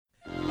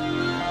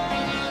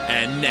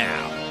And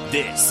now,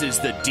 this is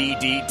the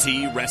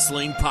DDT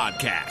Wrestling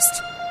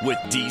Podcast with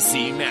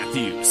DC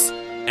Matthews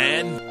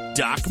and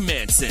Doc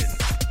Manson.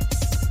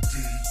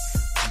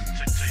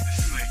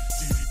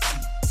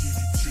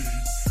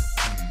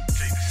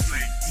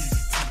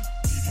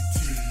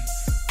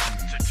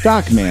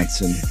 Doc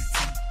Manson,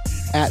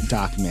 at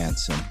Doc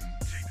Manson.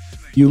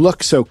 You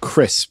look so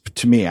crisp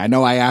to me. I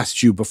know I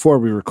asked you before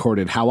we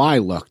recorded how I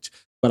looked,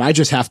 but I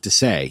just have to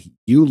say,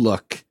 you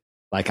look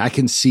like I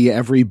can see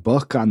every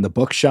book on the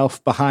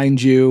bookshelf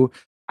behind you.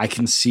 I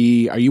can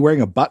see, are you wearing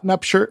a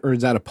button-up shirt or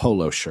is that a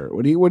polo shirt?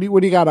 What do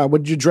you got on?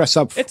 What did you dress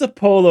up for? It's a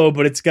polo,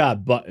 but it's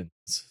got buttons.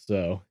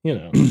 So, you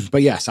know.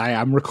 But yes,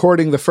 I'm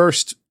recording the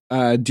first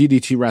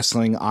DDT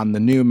Wrestling on the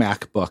new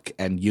MacBook,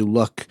 and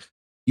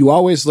you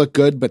always look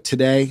good, but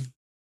today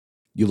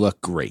you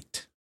look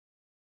great.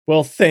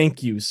 Well,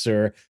 thank you,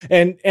 sir.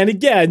 And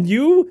again,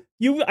 you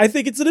I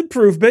think it's an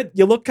improvement.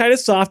 You look kind of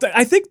soft.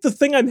 I think the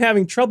thing I'm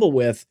having trouble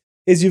with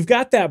is you've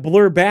got that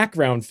blur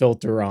background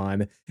filter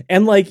on,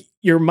 and like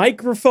your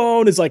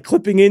microphone is like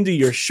clipping into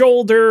your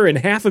shoulder and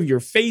half of your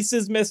face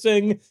is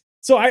missing.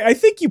 So I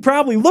think you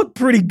probably look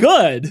pretty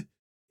good.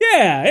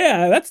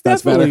 Yeah, that's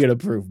definitely an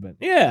improvement.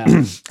 Yeah.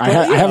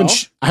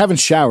 I haven't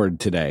showered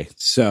today,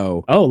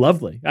 so. Oh,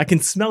 lovely. I can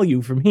smell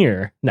you from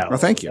here. No. Well,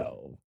 thank you.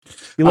 No.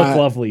 You look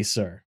lovely,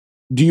 sir.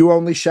 Do you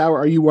only shower?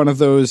 Are you one of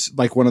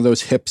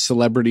those hip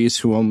celebrities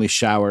who only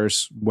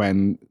showers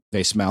when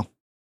they smell?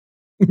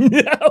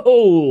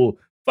 No,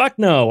 fuck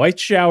no. I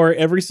shower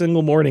every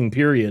single morning,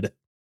 period.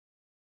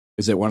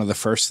 Is it one of the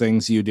first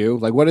things you do?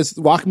 Like,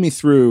 walk me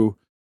through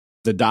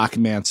the Doc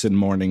Manson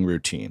morning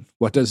routine.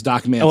 What does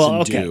Doc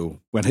Manson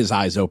do when his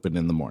eyes open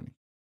in the morning?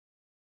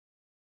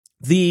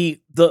 The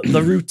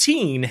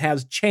routine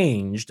has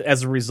changed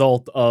as a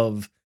result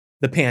of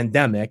the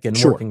pandemic and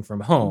working from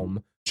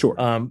home. Sure.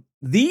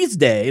 These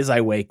days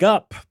I wake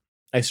up,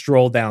 I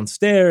stroll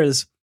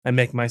downstairs, I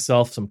make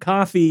myself some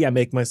coffee, I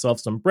make myself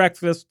some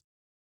breakfast,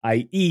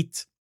 I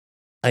eat,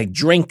 I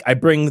drink, I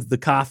bring the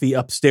coffee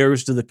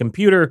upstairs to the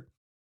computer,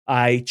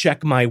 I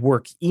check my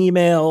work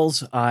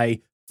emails,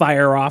 I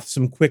fire off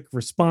some quick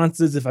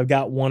responses. If I've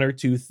got one or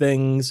two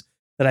things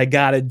that I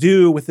got to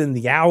do within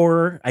the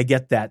hour, I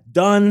get that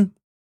done.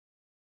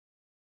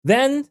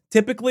 Then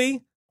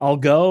typically I'll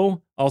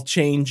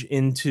change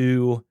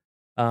into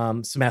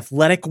some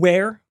athletic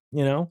wear.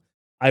 You know,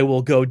 I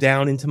will go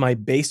down into my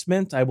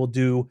basement. I will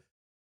do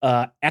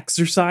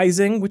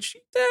exercising, which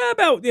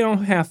about,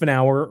 half an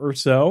hour or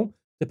so,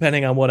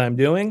 depending on what I'm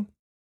doing.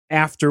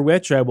 After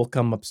which I will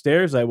come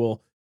upstairs. I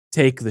will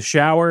take the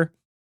shower,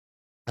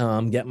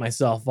 get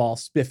myself all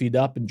spiffied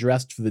up and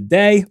dressed for the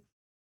day.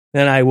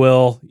 Then I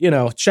will,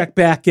 check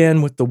back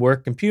in with the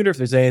work computer if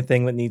there's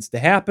anything that needs to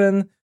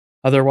happen.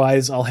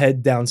 Otherwise, I'll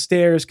head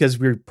downstairs because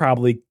we're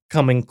probably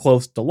coming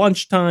close to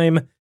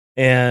lunchtime,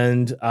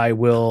 and I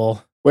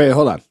will... Wait,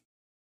 hold on.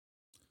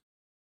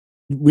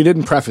 We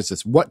didn't preface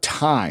this. What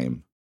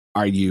time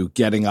are you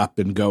getting up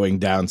and going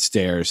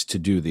downstairs to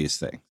do these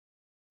things?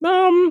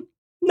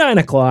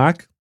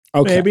 9:00.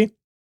 Okay. Maybe.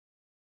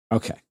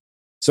 Okay.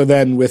 So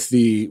then with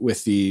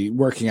the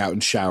working out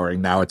and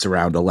showering, now it's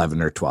around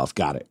 11 or 12.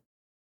 Got it.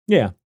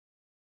 Yeah.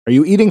 Are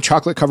you eating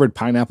chocolate covered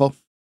pineapple?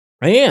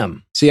 I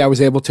am. See, I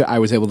was able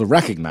to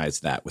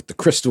recognize that with the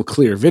crystal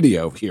clear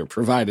video here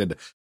provided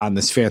on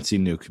this fancy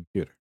new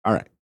computer. All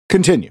right.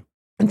 Continue.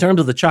 In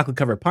terms of the chocolate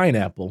covered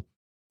pineapple,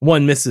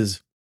 one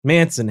Mrs.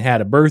 Manson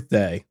had a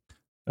birthday.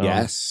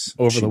 Yes.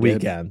 Over the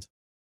weekend.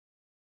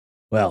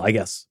 Well, I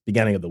guess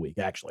beginning of the week,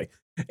 actually.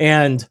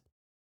 And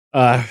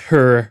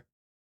her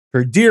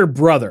dear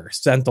brother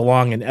sent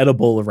along an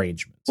edible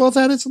arrangement. Well,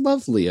 that is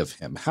lovely of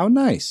him. How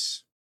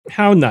nice.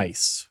 How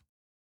nice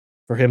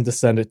for him to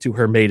send it to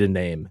her maiden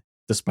name,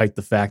 despite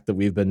the fact that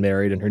we've been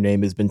married and her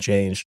name has been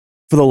changed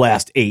for the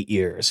last 8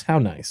 years. How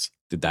nice.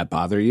 Did that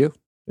bother you?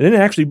 I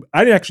actually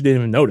didn't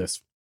even notice.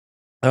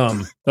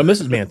 But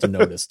Mrs. Manson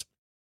noticed.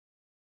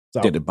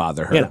 So, did it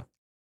bother her? I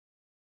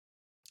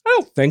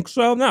don't think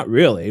so. Not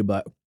really,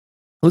 but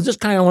it was just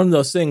kind of one of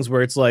those things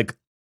where it's like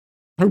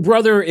her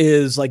brother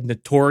is like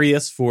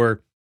notorious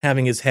for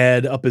having his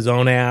head up his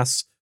own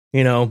ass,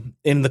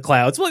 in the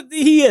clouds. Well,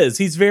 he is.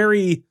 He's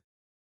very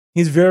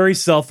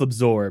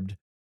self-absorbed,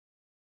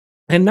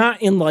 and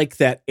not in like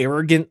that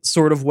arrogant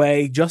sort of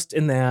way, just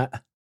in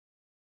that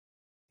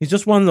he's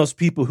just one of those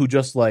people who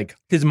just like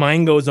his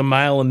mind goes a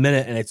mile a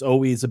minute and it's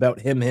always about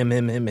him,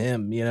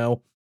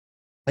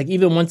 like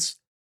even once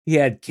he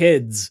had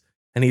kids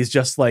and he's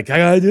just like, I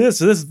gotta do this.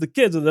 So this is the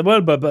kids.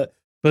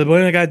 But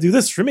when I gotta do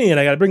this for me and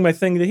I gotta bring my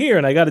thing to here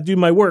and I gotta do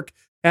my work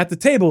at the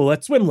table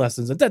at swim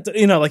lessons.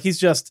 And like he's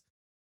just,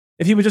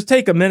 if he would just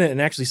take a minute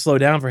and actually slow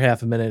down for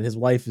half a minute, his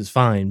life is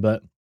fine.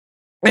 But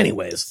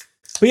anyways,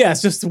 yeah,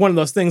 it's just one of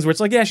those things where it's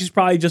like, yeah, she's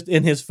probably just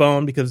in his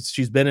phone because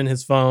she's been in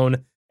his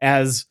phone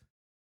as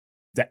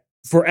that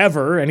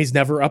forever. And he's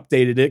never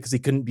updated it because he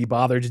couldn't be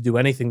bothered to do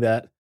anything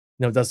that,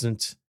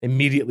 doesn't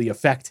immediately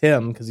affect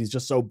him because he's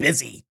just so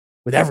busy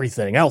with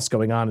everything else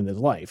going on in his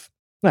life.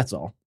 That's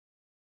all.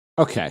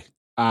 Okay.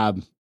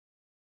 Do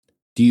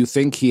you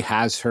think he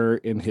has her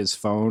in his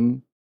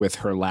phone with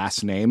her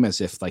last name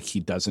as if like he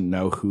doesn't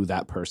know who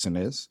that person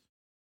is?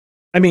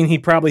 I mean, he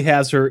probably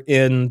has her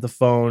in the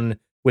phone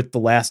with the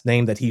last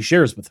name that he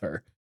shares with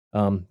her.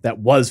 That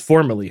was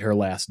formerly her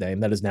last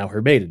name. That is now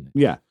her maiden name.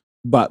 Yeah.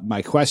 But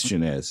my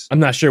question is, I'm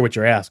not sure what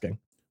you're asking.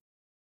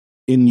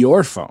 In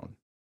your phone,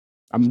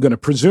 I'm going to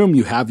presume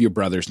you have your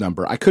brother's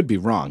number. I could be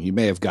wrong. You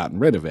may have gotten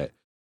rid of it.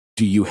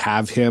 Do you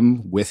have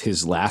him with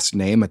his last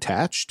name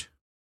attached?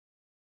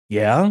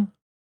 Yeah.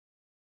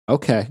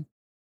 Okay.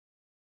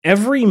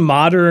 Every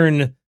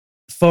modern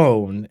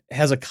phone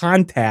has a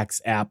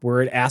contacts app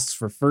where it asks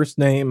for first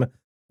name,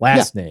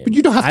 last name. But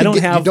you don't have to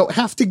you don't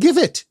have to give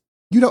it.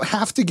 You don't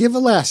have to give a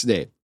last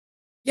name.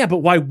 Yeah, but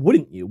why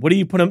wouldn't you? What do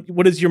you put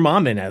what is your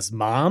mom in as?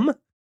 Mom?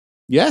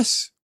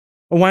 Yes.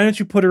 Well, why don't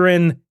you put her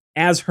in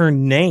as her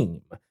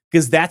name?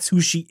 Because that's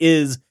who she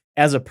is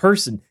as a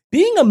person.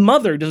 Being a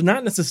mother does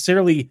not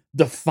necessarily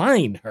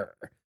define her.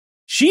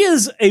 She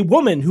is a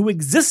woman who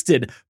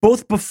existed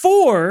both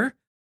before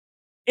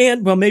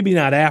and, well, maybe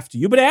not after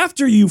you, but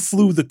after you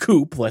flew the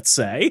coop, let's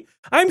say.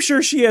 I'm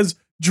sure she has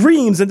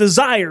dreams and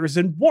desires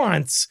and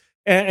wants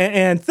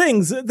and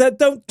things that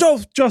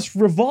don't just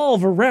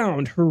revolve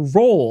around her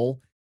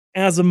role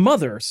as a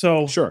mother.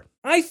 So sure,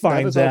 I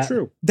find all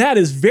true. That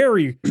is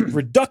very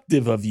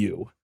reductive of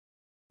you.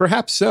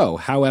 Perhaps so.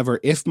 However,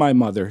 if my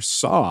mother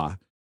saw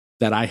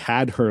that I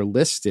had her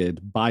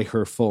listed by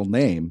her full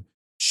name,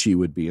 she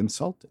would be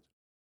insulted.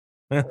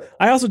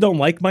 I also don't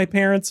like my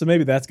parents, so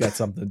maybe that's got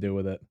something to do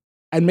with it.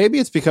 And maybe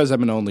it's because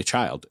I'm an only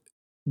child.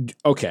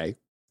 Okay.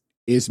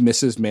 Is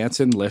Mrs.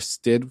 Manson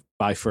listed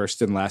by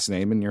first and last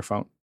name in your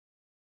phone?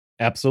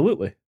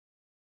 Absolutely.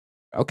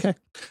 Okay.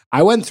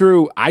 I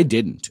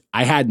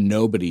had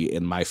nobody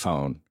in my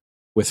phone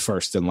with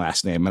first and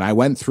last name. And I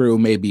went through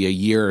maybe a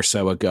year or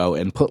so ago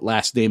and put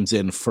last names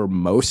in for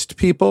most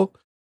people,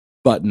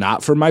 but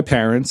not for my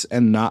parents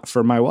and not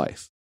for my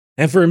wife.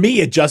 And for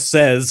me, it just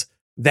says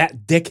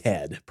that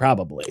dickhead,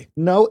 probably.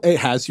 No, it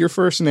has your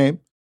first name.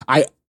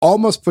 I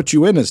almost put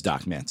you in as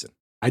Doc Manson.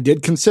 I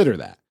did consider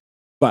that.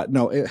 But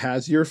no, it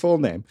has your full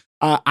name.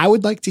 I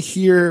would like to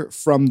hear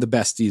from the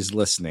besties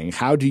listening.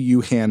 How do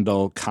you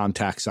handle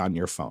contacts on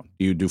your phone?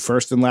 Do you do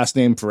first and last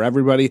name for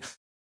everybody?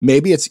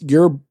 Maybe it's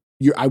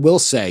I will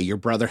say your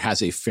brother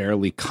has a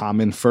fairly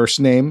common first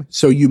name,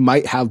 so you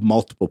might have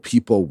multiple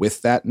people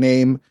with that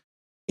name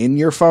in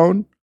your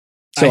phone.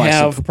 So I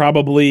have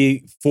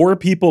probably 4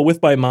 people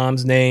with my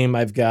mom's name.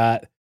 I've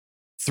got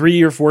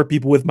 3 or 4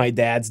 people with my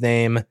dad's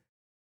name.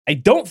 I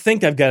don't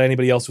think I've got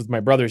anybody else with my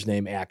brother's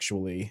name,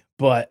 actually,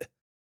 but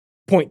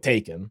point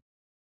taken.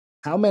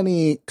 How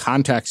many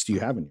contacts do you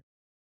have in you?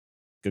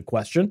 Good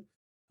question.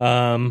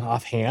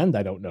 Offhand,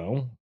 I don't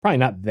know. Probably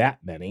not that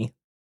many.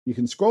 You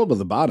can scroll to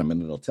the bottom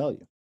and it'll tell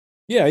you.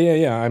 Yeah.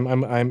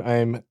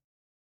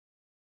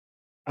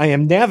 I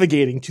am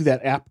navigating to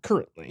that app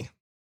currently.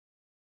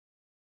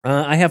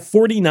 I have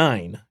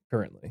 49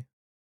 currently.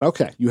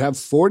 Okay, you have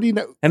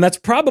 49. And that's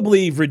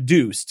probably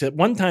reduced. At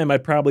one time, I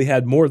probably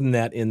had more than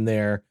that in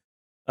there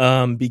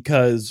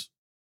because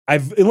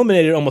I've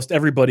eliminated almost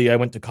everybody I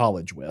went to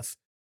college with,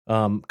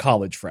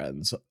 college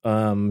friends.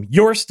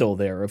 You're still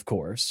there, of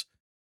course.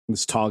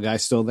 This tall guy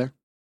still there?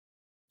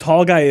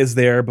 Tall guy is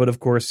there, but of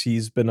course,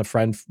 he's been a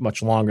friend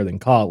much longer than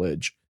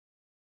college.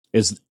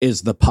 Is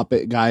the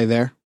puppet guy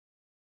there?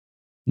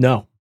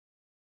 No,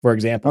 for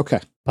example. Okay.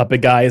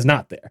 Puppet guy is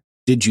not there.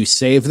 Did you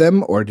save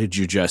them or did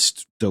you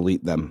just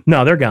delete them?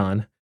 No, they're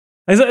gone.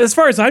 As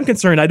far as I'm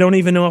concerned, I don't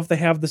even know if they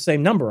have the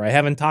same number. I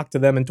haven't talked to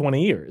them in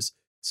 20 years.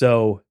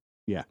 So,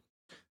 yeah.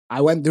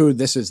 I went through,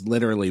 this is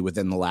literally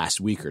within the last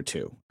week or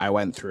two. I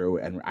went through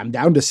and I'm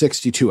down to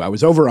 62. I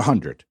was over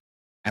 100.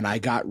 And I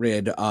got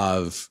rid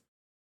of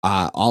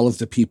all of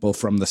the people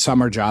from the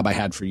summer job I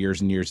had for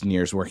years and years and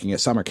years working at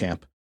summer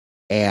camp.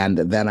 And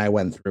then I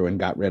went through and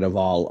got rid of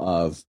all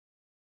of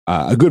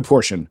a good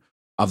portion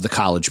of the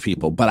college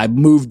people, but I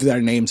moved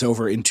their names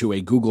over into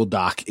a Google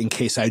Doc in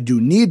case I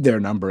do need their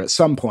number at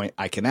some point.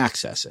 I can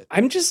access it.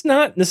 I'm just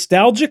not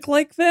nostalgic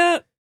like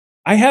that.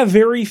 I have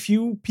very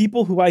few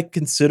people who I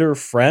consider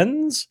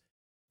friends,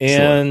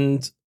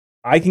 and sure,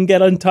 I can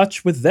get in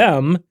touch with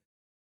them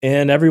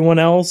and everyone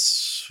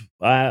else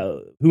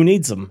who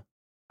needs them.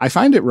 I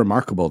find it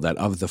remarkable that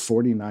of the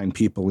 49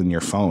 people in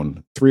your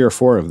phone, 3 or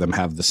 4 of them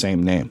have the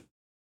same name,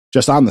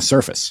 just on the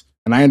surface.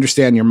 And I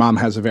understand your mom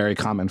has a very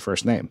common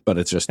first name, but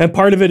it's just... And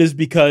part of it is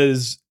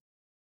because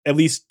at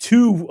least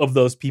 2 of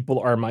those people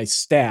are my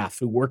staff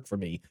who work for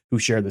me who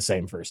share the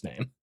same first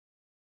name.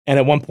 And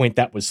at one point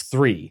that was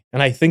 3.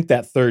 And I think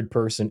that third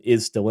person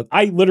is still in.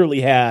 I literally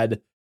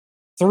had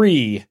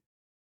 3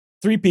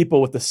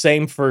 people with the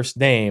same first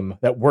name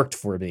that worked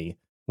for me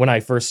when I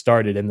first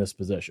started in this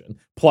position.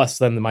 Plus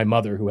then my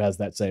mother who has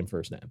that same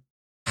first name.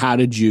 How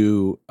did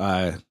you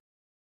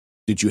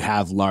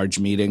have large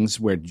meetings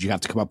where did you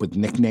have to come up with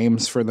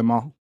nicknames for them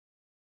all?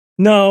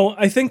 No,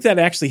 I think that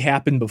actually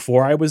happened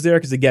before I was there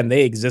because, again,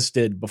 they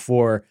existed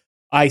before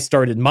I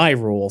started my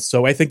role.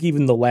 So I think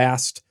even the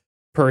last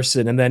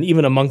person and then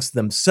even amongst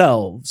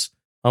themselves,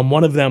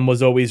 one of them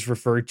was always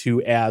referred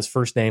to as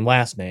first name,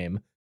 last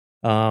name.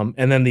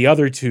 And then the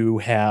other two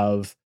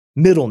have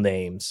middle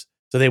names.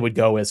 So they would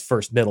go as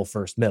first, middle,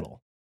 first,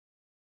 middle.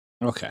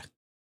 Okay.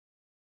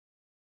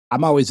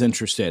 I'm always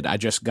interested. I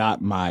just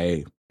got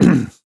my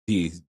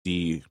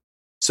the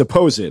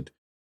supposed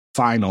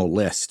final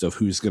list of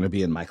who's going to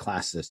be in my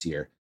class this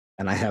year.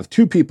 And I have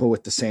two people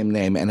with the same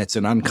name, and it's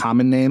an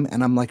uncommon name.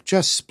 And I'm like,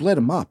 just split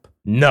them up.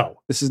 No.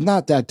 This is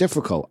not that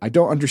difficult. I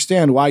don't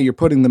understand why you're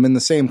putting them in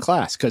the same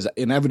class, because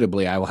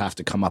inevitably I will have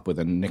to come up with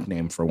a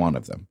nickname for one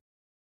of them.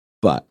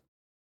 But,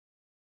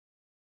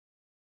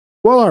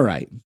 well, all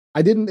right.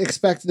 I didn't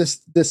expect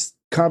this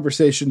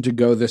conversation to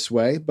go this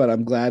way, but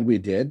I'm glad we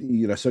did.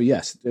 So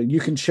yes,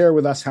 you can share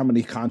with us how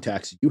many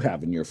contacts you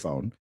have in your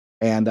phone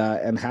and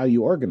how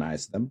you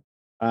organize them.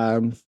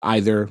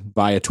 Either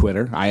via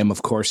Twitter. I am,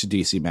 of course,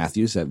 DC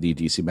Matthews at the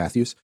DC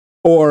Matthews,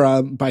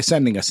 or by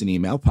sending us an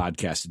email,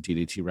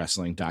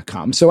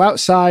 podcast@ddtwrestling.com. So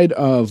outside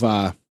of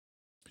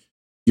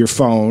your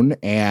phone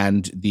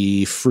and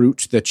the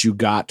fruit that you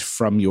got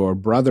from your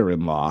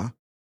brother-in-law,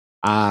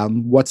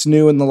 what's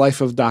new in the life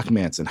of Doc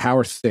Manson? How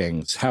are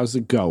things? How's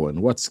it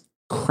going? What's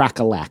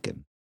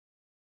crack-a-lackin'?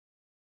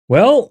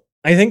 Well,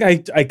 I think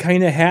I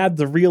kind of had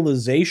the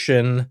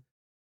realization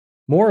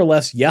more or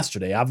less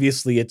yesterday.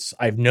 Obviously,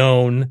 I've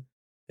known,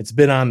 it's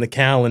been on the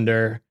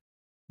calendar,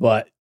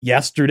 but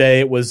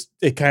yesterday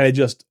it kind of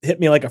just hit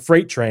me like a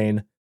freight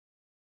train.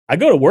 I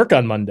go to work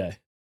on Monday.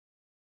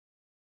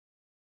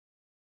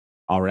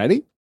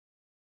 Already?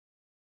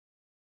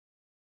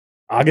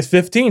 August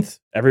 15th.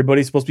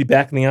 Everybody's supposed to be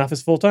back in the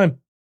office full time.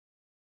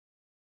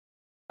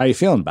 How are you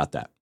feeling about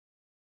that?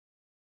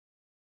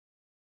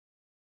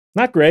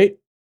 Not great,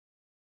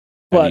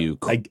 but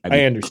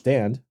I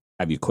understand.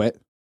 Have you quit?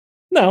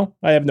 No,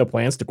 I have no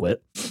plans to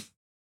quit.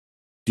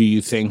 Do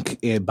you think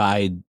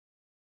by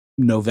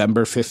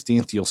November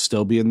 15th you'll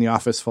still be in the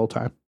office full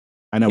time?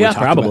 I know. Yeah,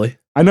 probably.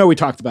 I know we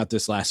talked about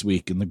this last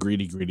week in the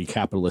greedy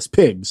capitalist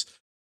pigs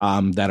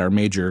that are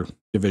major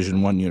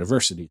Division I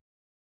universities.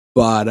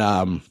 But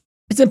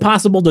it's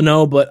impossible to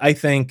know, but I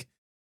think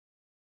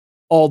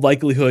all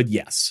likelihood,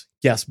 yes,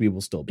 we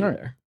will still be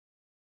there.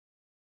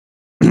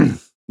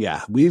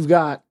 Yeah,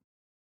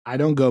 I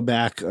don't go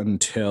back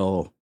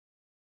until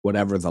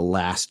whatever the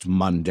last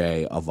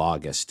Monday of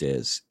August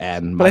is.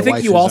 But I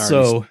think you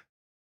also,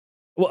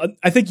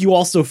 I think you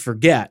also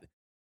forget,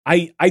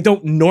 I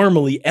don't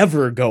normally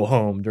ever go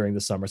home during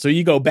the summer. So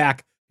you're going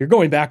back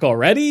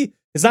already.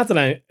 It's not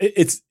that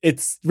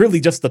it's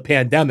really just the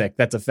pandemic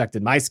that's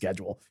affected my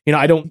schedule.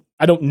 I don't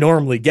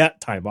normally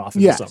get time off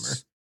in the summer.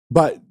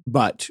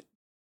 But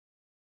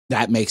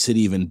that makes it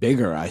even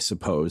bigger, I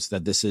suppose,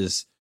 that this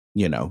is,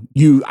 I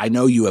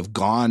know you have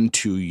gone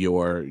to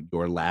your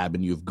lab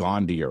and you've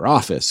gone to your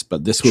office,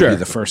 but this will be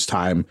the first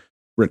time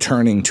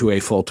returning to a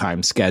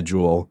full-time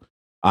schedule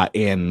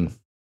in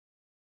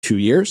 2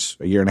 years,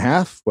 a year and a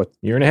half.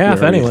 Year and a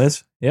half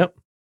anyways. Yep.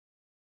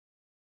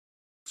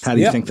 How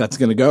do you think that's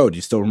going to go? Do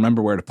you still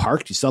remember where to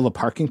park? Do you still have a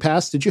parking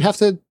pass? Did you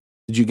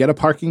get a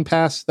parking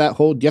pass do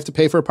you have to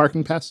pay for a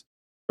parking pass?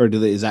 Or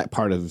is that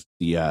part of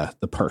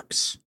the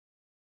perks?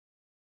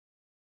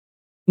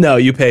 No,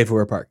 you pay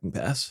for a parking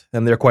pass,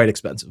 and they're quite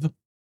expensive.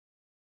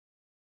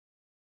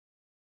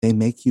 They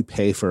make you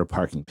pay for a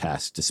parking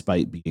pass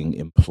despite being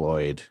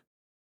employed.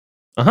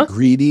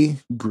 Greedy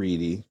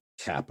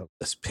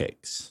capitalist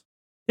pigs.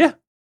 Yeah.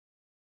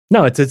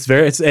 No,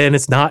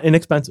 it's not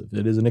inexpensive.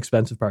 It is an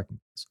expensive parking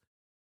pass.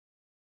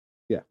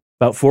 Yeah.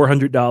 About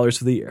 $400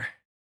 for the year.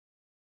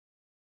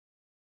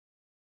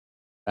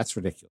 That's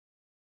ridiculous.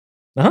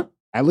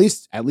 At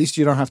least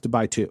you don't have to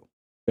buy two,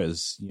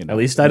 because at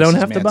least I don't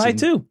have to buy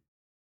two.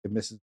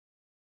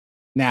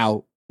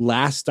 Now,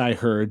 last I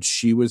heard,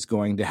 she was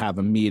going to have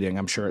a meeting.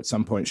 I'm sure at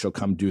some point she'll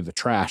come do the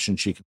trash and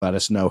she can let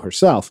us know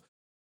herself.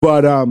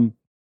 But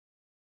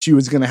she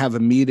was going to have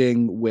a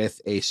meeting with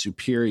a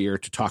superior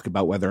to talk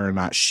about whether or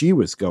not she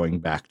was going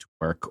back to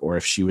work or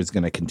if she was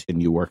going to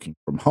continue working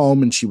from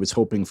home. And she was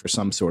hoping for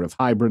some sort of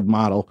hybrid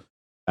model.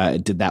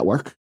 Did that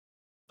work?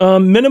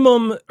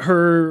 Minimum,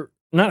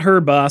 not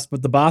her boss,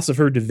 but the boss of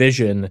her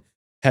division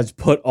has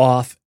put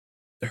off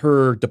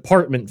her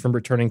department from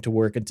returning to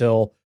work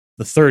until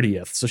the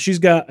 30th. So she's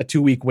got a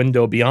 2-week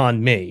window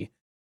beyond me.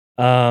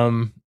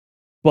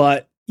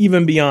 But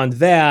even beyond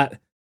that,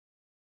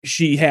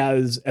 she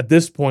has at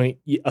this point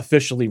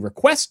officially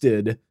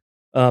requested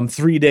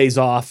 3 days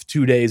off,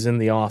 2 days in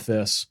the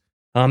office.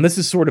 This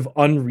is sort of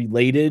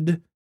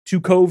unrelated to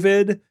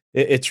COVID.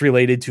 It's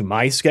related to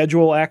my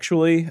schedule,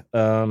 actually,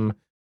 for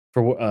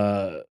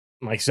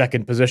my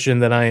second position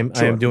that I am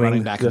doing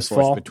running back this and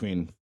forth fall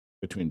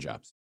between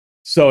jobs.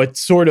 So it's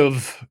sort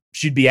of,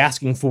 she'd be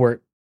asking for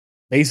it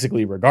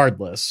basically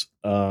regardless.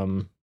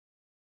 But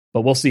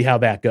we'll see how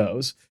that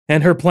goes.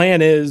 And her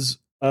plan is,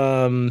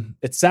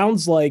 it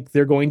sounds like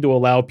they're going to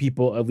allow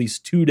people at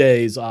least 2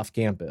 days off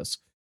campus.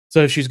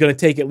 So she's going to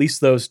take at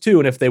least those two.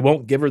 And if they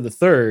won't give her the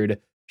third,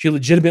 she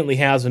legitimately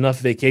has enough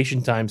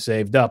vacation time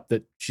saved up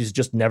that she's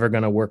just never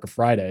going to work a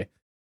Friday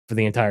for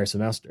the entire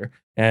semester.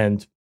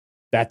 And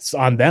that's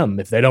on them.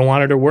 If they don't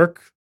want her to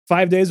work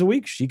 5 days a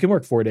week, she can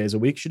work 4 days a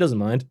week. She doesn't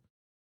mind.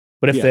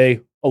 But if Yeah.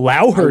 they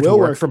allow her to will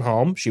work work. from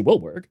home, she will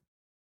work.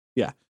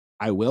 Yeah,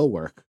 I will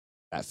work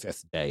that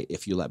 5th day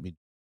if you let me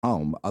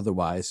home.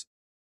 Otherwise,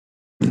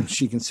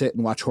 she can sit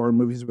and watch horror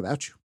movies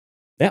without you.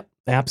 Yeah,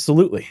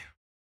 absolutely.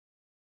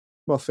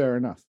 Well, fair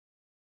enough.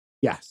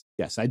 Yes,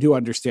 I do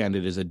understand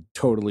it is a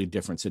totally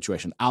different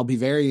situation. I'll be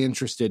very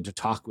interested to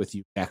talk with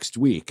you next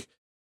week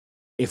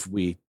if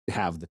we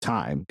have the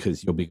time,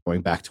 because you'll be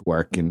going back to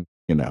work, and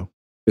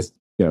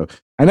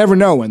I never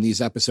know when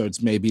these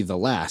episodes may be the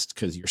last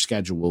because your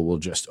schedule will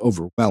just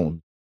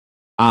overwhelm.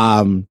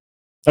 I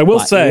will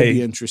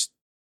say, be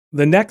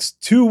the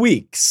next 2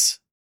 weeks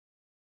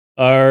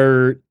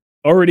are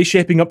already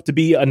shaping up to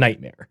be a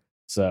nightmare.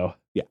 So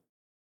yeah,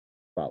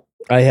 well,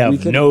 I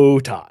have no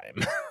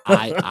time.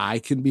 I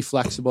can be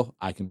flexible.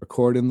 I can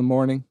record in the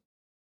morning.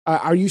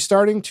 Are you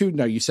starting to?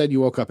 No, you said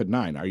you woke up at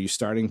 9. Are you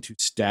starting to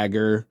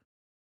stagger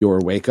your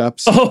wake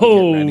ups?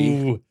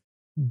 Oh,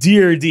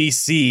 dear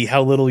DC,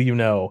 how little you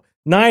know.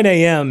 9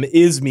 a.m.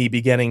 is me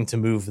beginning to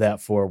move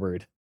that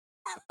forward.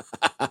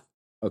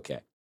 Okay.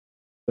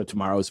 So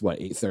tomorrow's what,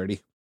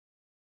 8:30?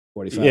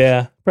 45?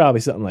 Yeah,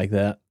 probably something like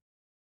that.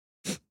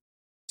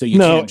 So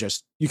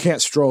you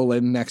can't stroll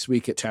in next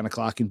week at 10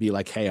 o'clock and be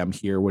like, hey, I'm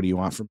here. What do you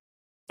want from me?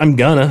 I'm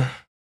gonna.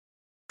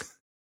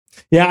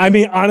 Yeah, I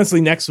mean, honestly,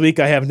 next week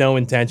I have no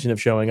intention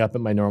of showing up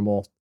at my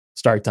normal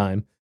start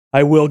time.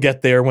 I will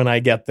get there when I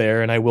get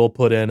there, and I will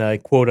put in a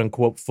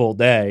quote-unquote full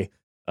day.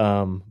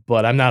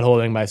 But I'm not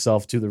holding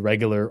myself to the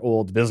regular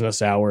old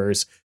business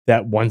hours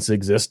that once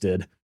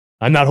existed.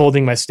 I'm not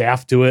holding my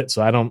staff to it,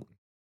 so I don't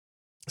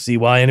see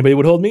why anybody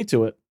would hold me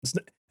to it.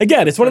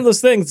 It's one of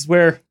those things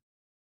where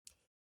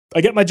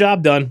I get my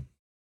job done.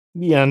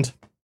 The end.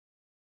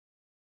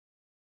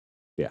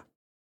 Yeah.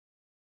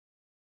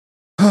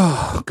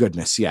 Oh,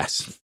 goodness,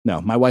 yes.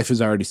 No, my wife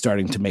is already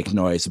starting to make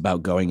noise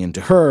about going into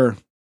her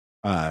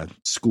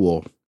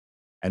school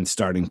and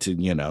starting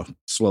to,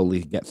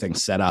 slowly get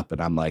things set up.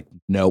 And I'm like,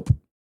 nope.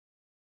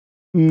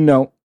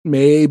 No,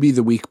 maybe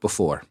the week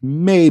before.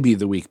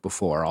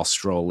 I'll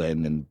stroll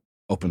in and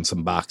open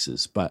some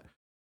boxes, but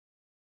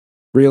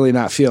really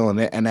not feeling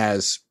it. And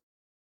as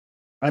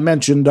I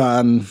mentioned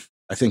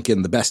I think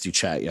in the Bestie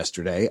chat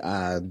yesterday,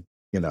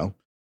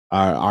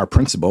 our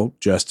principal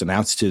just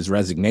announced his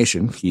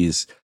resignation.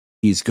 He's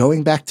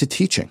going back to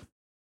teaching.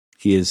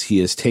 He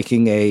is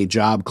taking a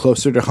job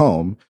closer to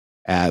home.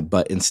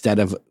 But instead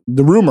of,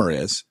 the rumor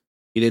is,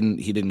 he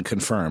didn't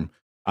confirm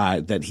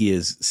that he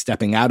is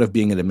stepping out of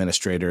being an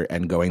administrator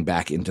and going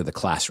back into the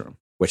classroom,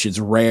 which is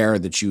rare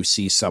that you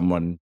see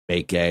someone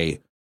make a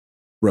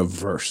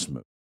reverse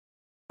move.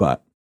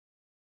 But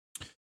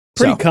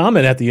pretty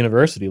common at the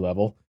university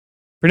level.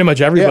 Pretty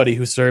much everybody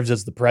who serves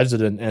as the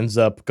president ends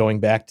up going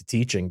back to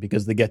teaching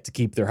because they get to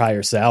keep their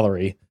higher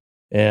salary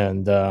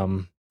and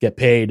get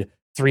paid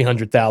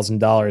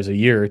 $300,000 a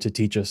year to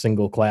teach a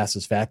single class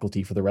as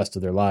faculty for the rest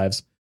of their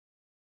lives.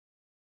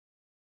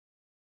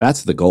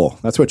 That's the goal.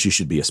 That's what you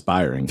should be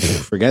aspiring to.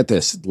 Forget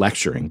this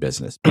lecturing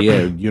business. Be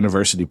a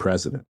university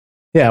president.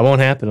 Yeah, it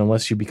won't happen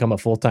unless you become a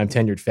full-time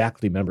tenured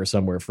faculty member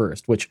somewhere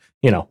first, which,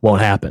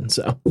 won't happen.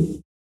 So,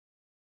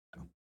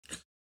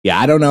 yeah,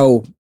 I don't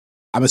know.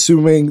 I'm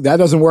assuming that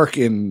doesn't work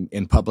in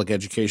public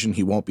education.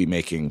 He won't be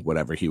making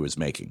whatever he was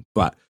making,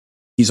 but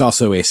he's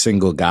also a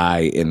single guy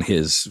in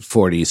his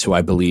 40s who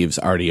I believe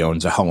already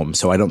owns a home.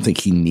 So I don't think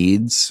he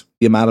needs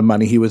the amount of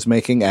money he was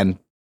making. And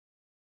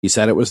he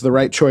said it was the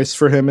right choice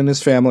for him and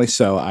his family.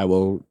 So I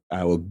will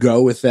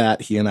go with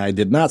that. He and I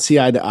did not see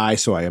eye to eye.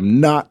 So I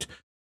am not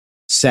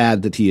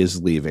sad that he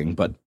is leaving.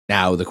 But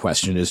now the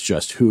question is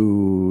just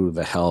who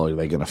the hell are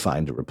they going to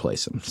find to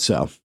replace him?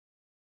 So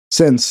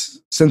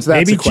since that's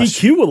maybe a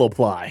question, GQ will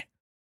apply.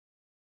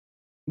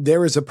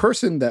 There is a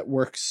person that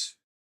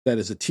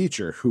is a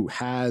teacher who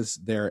has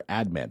their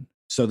admin.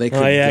 So they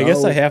could I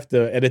guess I have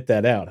to edit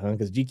that out, huh?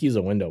 Because GQ is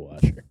a window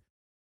washer.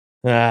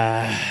 All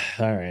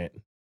right.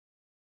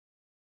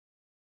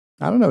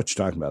 I don't know what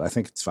you're talking about. I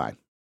think it's fine.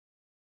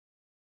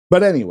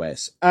 But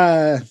anyways,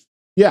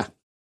 yeah.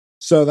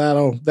 So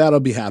that'll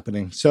be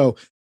happening. So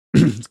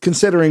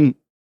considering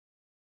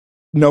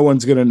no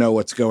one's going to know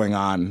what's going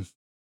on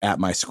at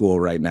my school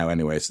right now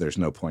anyways, there's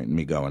no point in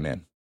me going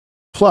in.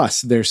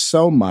 Plus, there's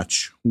so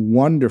much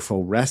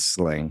wonderful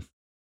wrestling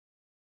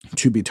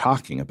to be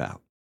talking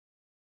about.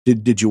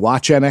 Did you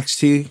watch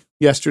NXT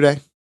yesterday?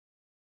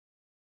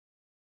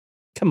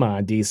 Come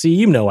on, DC.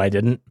 You know I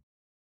didn't.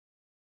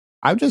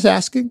 I'm just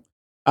asking.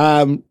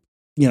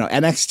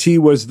 NXT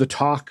was the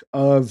talk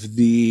of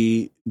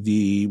the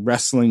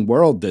wrestling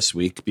world this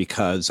week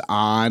because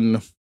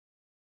on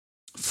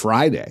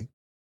Friday,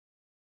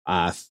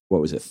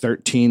 what was it?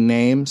 13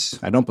 names.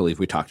 I don't believe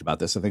we talked about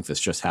this. I think this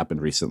just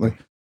happened recently.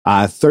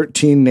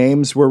 13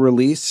 names were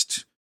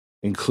released,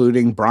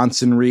 including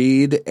Bronson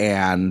Reed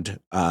and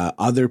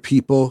other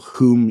people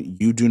whom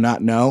you do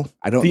not know.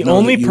 I don't. The know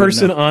only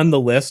person on the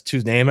list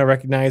whose name I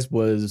recognized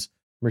was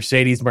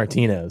Mercedes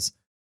Martinez.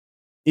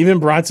 Even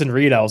Bronson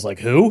Reed, I was like,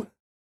 who?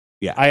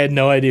 Yeah, I had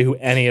no idea who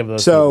any of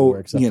those people were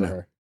except for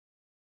her.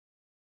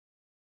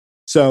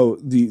 So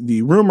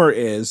the rumor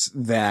is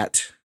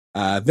that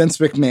Vince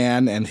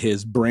McMahon and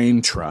his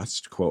brain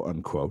trust, quote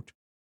unquote,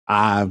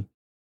 are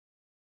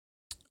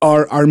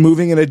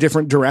moving in a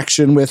different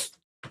direction with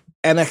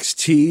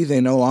NXT.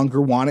 They no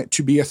longer want it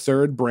to be a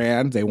third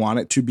brand. They want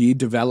it to be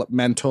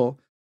developmental.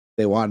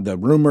 They want the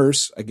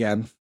rumors.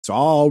 Again, it's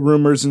all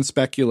rumors and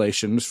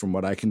speculations from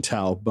what I can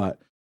tell, but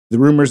the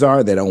rumors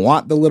are they don't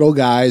want the little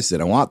guys. They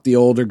don't want the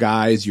older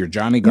guys. Your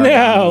Johnny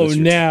Gargano.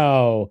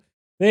 No.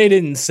 They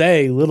didn't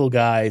say little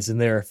guys in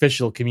their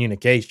official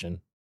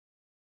communication.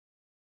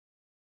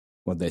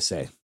 What'd they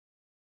say?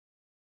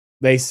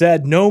 They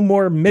said no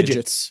more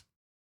midgets.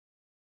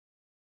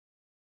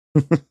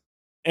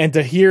 And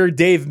to hear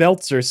Dave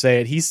Meltzer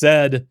say it, he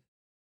said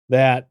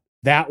that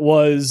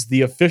was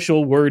the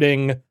official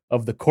wording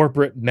of the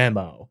corporate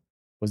memo.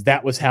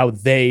 That was how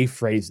they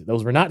phrased it.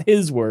 Those were not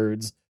his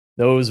words.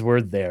 Those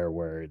were their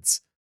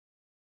words.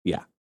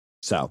 Yeah.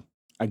 So,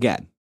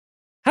 again.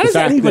 How does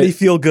anybody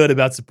feel good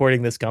about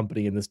supporting this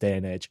company in this day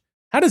and age?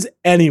 How does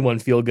anyone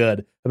feel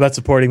good about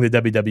supporting the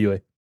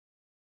WWE?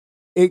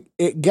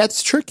 It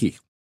gets tricky.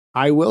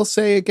 I will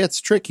say it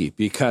gets tricky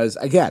because,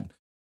 again,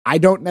 I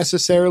don't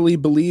necessarily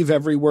believe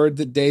every word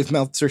that Dave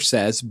Meltzer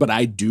says, but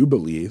I do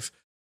believe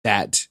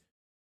that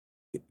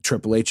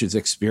Triple H's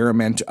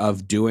experiment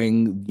of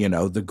doing,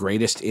 the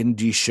greatest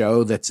indie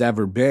show that's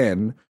ever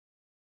been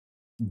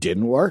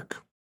didn't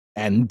work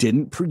and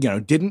didn't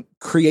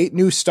create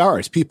new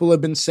stars. People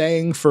have been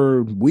saying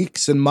for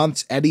weeks and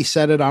months, Eddie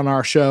said it on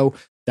our show,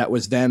 that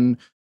was then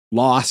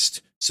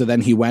lost. So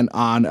then he went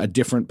on a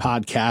different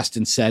podcast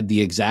and said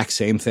the exact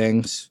same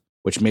things,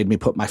 which made me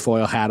put my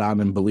foil hat on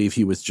and believe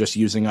he was just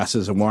using us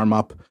as a warm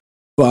up.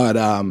 But,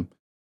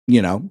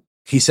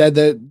 he said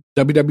that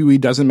WWE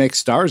doesn't make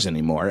stars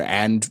anymore.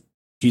 And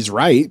he's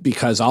right,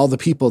 because all the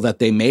people that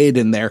they made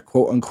in their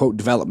quote unquote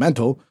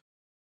developmental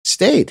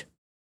stayed.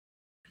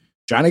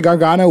 Johnny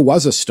Gargano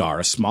was a star,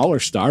 a smaller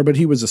star, but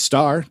he was a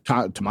star.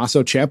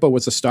 Tommaso Ciampa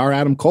was a star.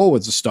 Adam Cole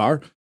was a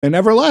star. They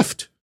never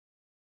left.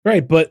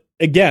 Right. But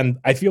again,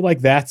 I feel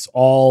like that's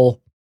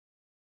all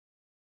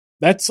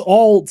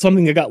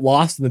something that got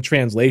lost in the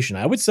translation.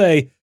 I would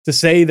say to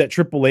say that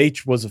Triple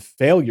H was a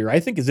failure,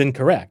 I think is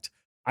incorrect.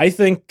 I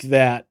think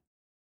that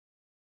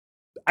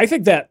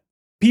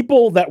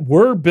people that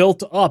were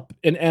built up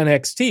in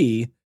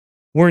NXT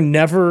were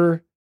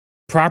never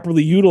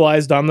properly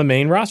utilized on the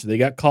main roster. They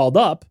got called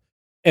up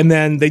and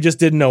then they just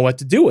didn't know what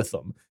to do with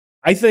them.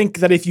 I think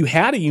that if you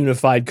had a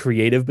unified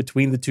creative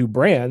between the two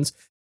brands,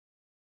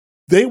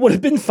 they would have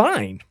been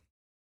fine.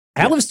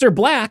 Aleister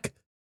Black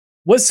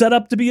was set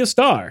up to be a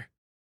star.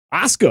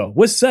 Asuka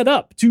was set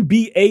up to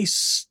be a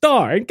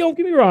star. And don't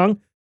get me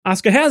wrong,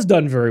 Asuka has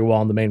done very well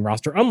on the main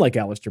roster, unlike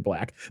Aleister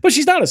Black. But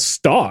she's not a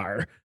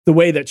star the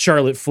way that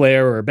Charlotte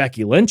Flair or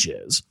Becky Lynch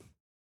is.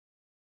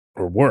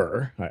 Or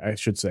were, I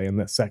should say, in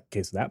the second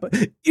case of that. But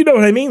you know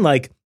what I mean?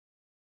 Like,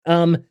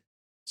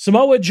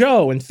 Samoa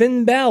Joe and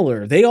Finn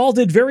Balor, they all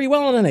did very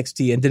well on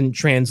NXT and didn't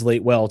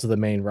translate well to the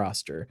main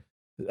roster.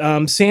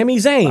 Sami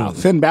Zayn. Wow,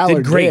 Finn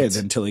Balor did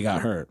until he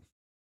got hurt.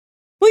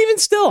 Well, even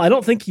still, I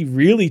don't think he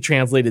really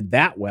translated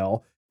that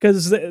well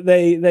because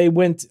they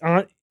went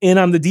in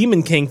on the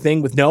Demon King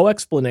thing with no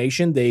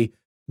explanation. They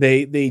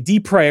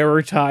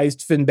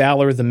deprioritized Finn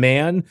Balor, the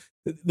man.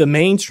 The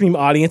mainstream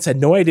audience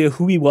had no idea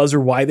who he was or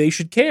why they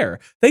should care.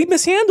 They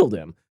mishandled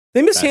him.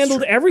 They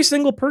mishandled every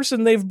single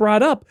person they've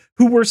brought up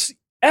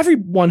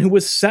everyone who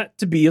was set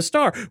to be a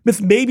star,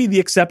 with maybe the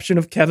exception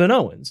of Kevin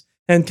Owens.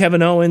 And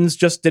Kevin Owens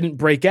just didn't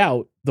break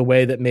out the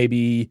way that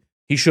maybe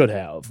he should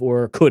have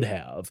or could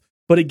have.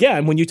 But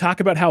again, when you talk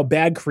about how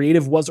bad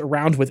creative was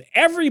around with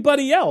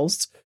everybody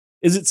else,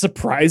 is it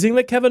surprising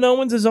that Kevin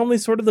Owens is only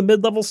sort of the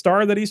mid-level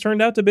star that he's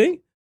turned out to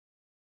be?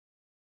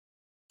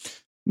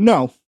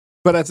 No,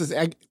 but I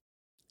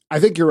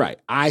think you're right.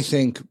 I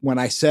think when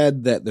I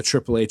said that the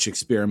Triple H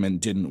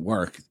experiment didn't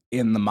work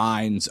in the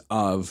minds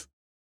of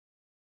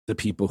the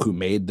people who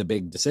made the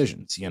big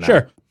decisions,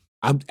 Sure.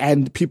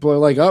 And people are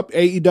like,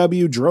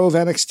 AEW drove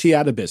NXT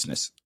out of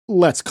business.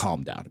 Let's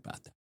calm down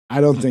about that. I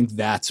don't think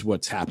that's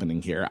what's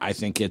happening here. I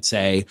think it's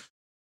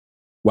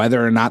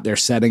whether or not they're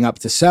setting up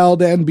to sell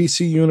to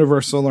NBC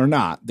Universal or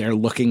not, they're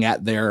looking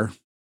at their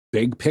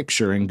big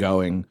picture and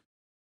going,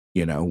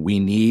 we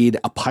need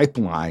a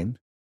pipeline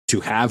to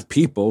have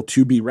people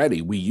to be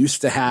ready. We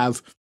used to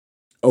have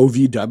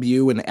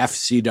OVW and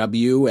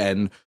FCW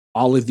and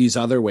all of these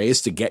other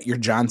ways to get your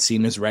John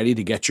Cena's ready,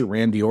 to get your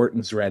Randy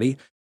Orton's ready.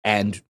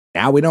 And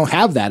now we don't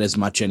have that as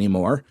much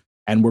anymore.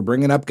 And we're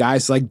bringing up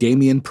guys like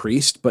Damian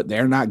Priest, but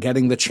they're not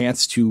getting the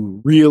chance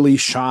to really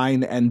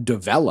shine and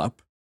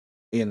develop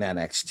in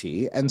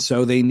NXT. And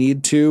so they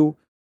need to,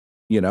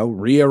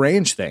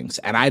 rearrange things.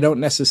 And I don't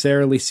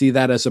necessarily see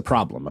that as a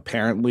problem.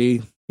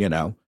 Apparently,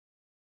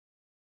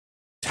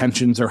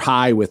 tensions are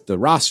high with the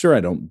roster. I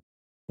don't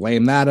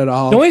blame that at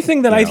all. The only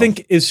thing that I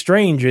think is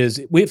strange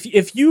is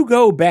if you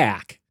go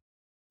back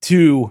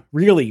to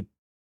really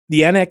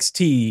the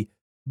NXT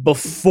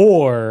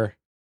before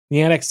the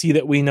NXT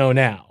that we know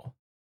now,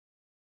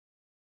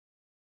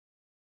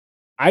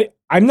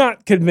 I'm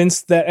not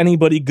convinced that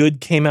anybody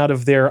good came out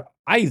of there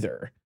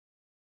either.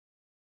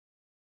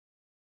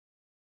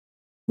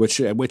 Which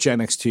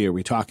NXT are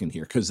we talking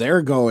here? Because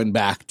they're going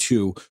back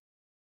to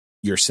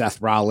your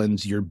Seth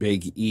Rollins, your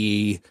Big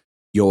E,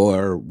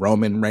 your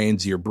Roman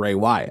Reigns, your Bray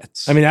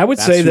Wyatts. I mean, I would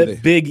say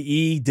that Big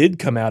E did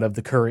come out of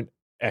the current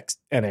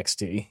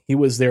NXT. He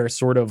was their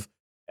sort of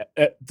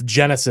the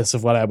genesis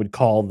of what I would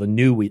call the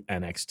new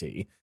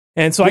NXT.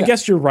 And so I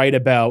guess you're right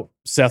about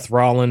Seth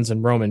Rollins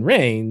and Roman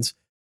Reigns,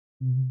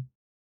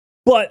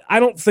 but I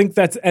don't think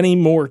that's any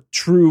more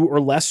true or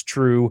less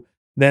true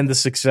than the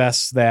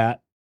success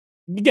that,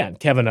 again,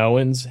 Kevin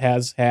Owens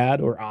has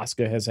had or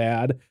Asuka has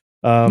had.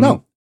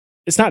 No.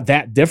 It's not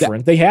that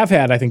different. They have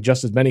had, I think,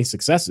 just as many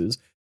successes.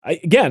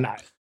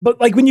 But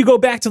like when you go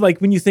back to like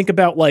when you think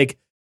about like,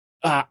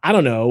 I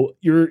don't know,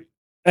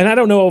 and I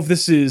don't know if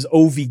this is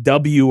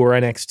OVW or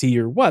NXT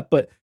or what,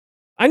 but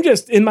I'm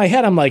just in my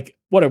head, I'm like,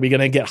 what are we going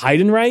to get?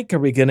 Heidenreich? Are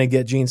we going to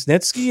get Gene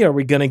Snitsky? Are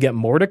we going to get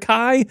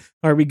Mordecai?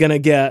 Are we going to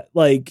get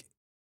like,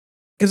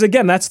 because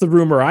again, that's the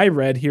rumor I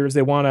read here is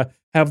they want to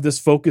have this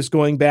focus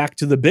going back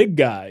to the big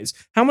guys.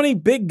 How many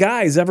big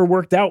guys ever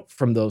worked out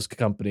from those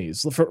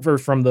companies,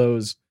 from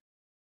those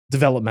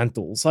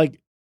developmentals?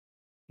 Like,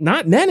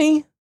 not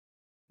many.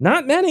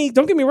 Not many.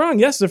 Don't get me wrong.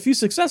 Yes, a few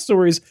success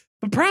stories,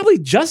 but probably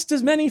just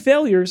as many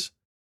failures.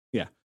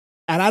 Yeah.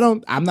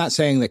 And I'm not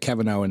saying that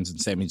Kevin Owens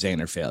and Sami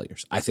Zayn are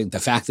failures. I think the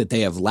fact that they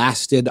have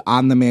lasted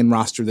on the main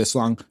roster this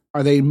long,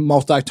 are they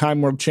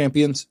multi-time world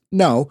champions?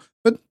 No.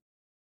 But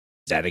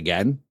then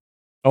again,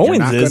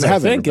 Owens is, I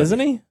think, isn't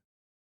he?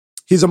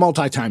 He's a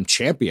multi-time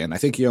champion. I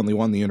think he only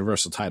won the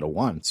Universal title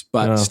once,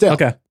 but still,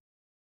 okay.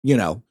 You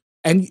know,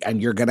 and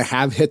you're going to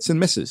have hits and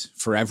misses.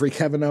 For every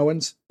Kevin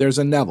Owens, there's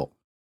a Neville.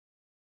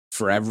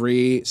 For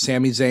every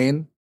Sami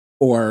Zayn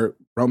or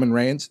Roman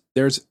Reigns,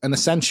 there's an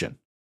Ascension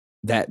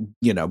that,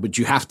 you know, but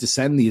you have to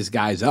send these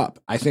guys up.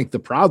 I think the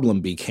problem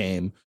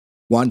became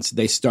once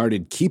they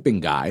started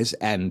keeping guys,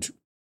 and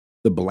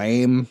the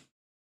blame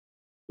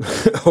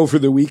over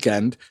the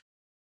weekend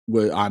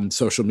on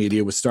social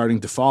media was starting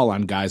to fall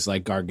on guys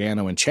like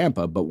Gargano and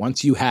Ciampa. But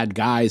once you had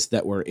guys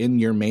that were in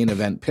your main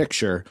event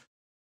picture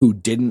who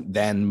didn't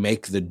then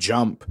make the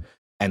jump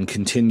and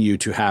continue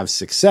to have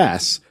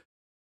success,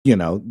 you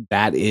know,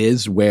 that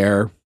is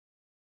where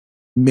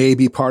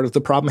maybe part of the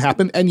problem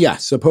happened. And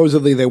yes,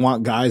 supposedly they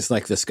want guys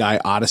like this guy,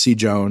 Odyssey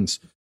Jones,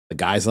 the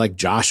guys like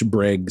Josh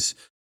Briggs.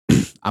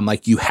 I'm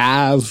like, you're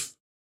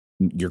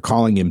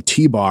calling him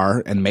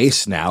T-Bar and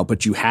Mace now,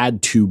 but you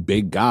had two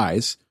big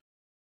guys.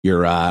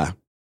 Your what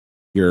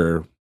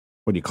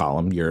do you call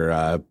him?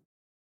 Your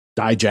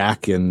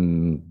Dijak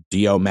and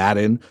Dio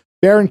Madden.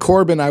 Baron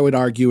Corbin, I would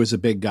argue, is a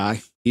big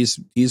guy. He's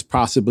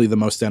possibly the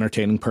most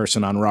entertaining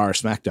person on Raw or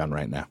SmackDown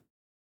right now.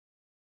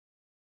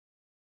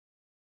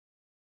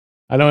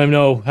 I don't even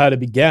know how to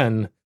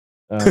begin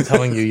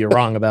telling you you're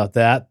wrong about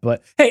that.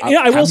 But hey,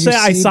 I will say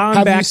I saw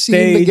him backstage.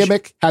 Have you seen the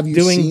gimmick? Have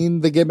you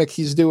seen the gimmick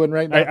he's doing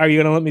right now? Are you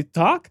going to let me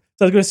talk?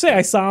 So I was going to say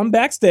I saw him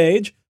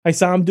backstage. I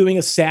saw him doing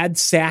a sad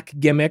sack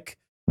gimmick,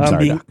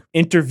 being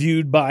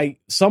interviewed by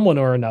someone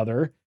or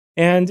another.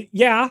 And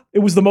yeah, it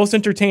was the most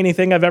entertaining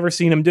thing I've ever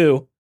seen him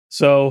do.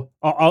 So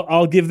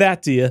I'll give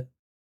that to you.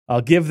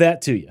 I'll give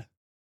that to you.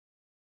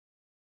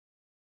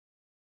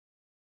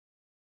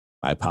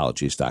 My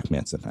apologies, Doc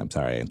Manson. I'm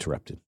sorry I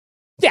interrupted.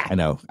 Yeah. I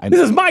know.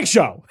 This is my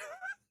show.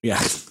 Yeah.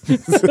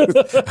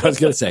 I was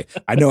going to say,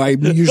 I know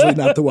I'm usually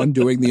not the one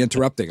doing the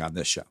interrupting on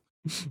this show.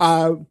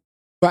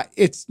 But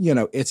it's, you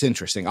know, it's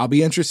interesting. I'll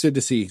be interested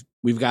to see.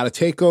 We've got a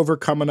takeover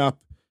coming up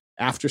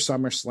after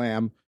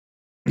SummerSlam.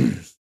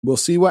 We'll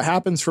see what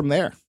happens from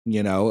there.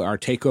 You know, our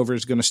takeover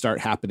is going to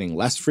start happening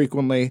less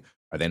frequently.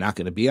 Are they not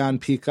going to be on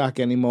Peacock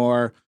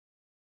anymore?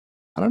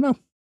 I don't know.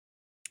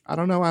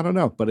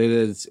 But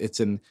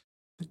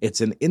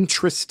it's an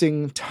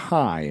interesting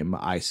time,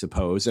 I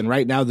suppose. And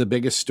right now, the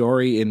biggest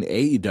story in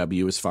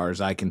AEW, as far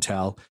as I can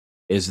tell,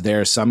 is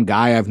there's some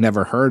guy I've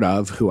never heard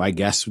of who I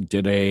guess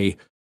did a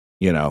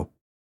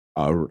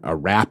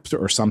rap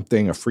or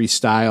something, a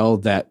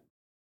freestyle that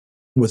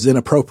was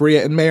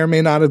inappropriate and may or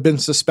may not have been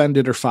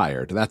suspended or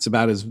fired. It's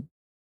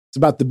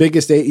about the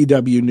biggest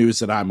AEW news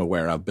that I'm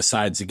aware of,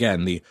 besides,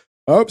 again,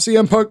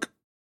 CM Punk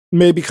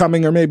may be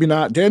coming or maybe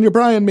not. Daniel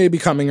Bryan may be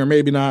coming or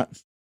maybe not.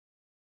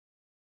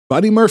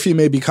 Buddy Murphy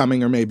may be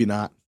coming or maybe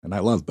not. And I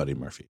love Buddy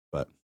Murphy,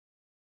 but.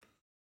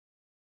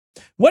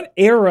 What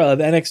era of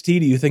NXT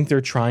do you think they're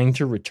trying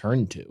to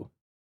return to?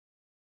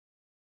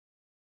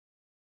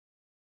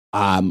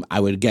 I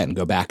would, again,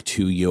 go back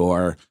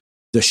to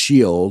The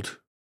Shield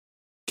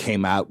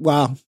came out.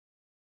 Well,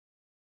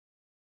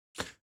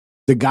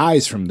 the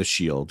guys from The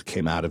Shield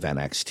came out of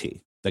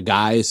NXT. The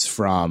guys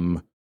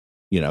from,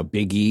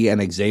 Big E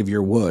and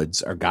Xavier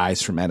Woods are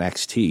guys from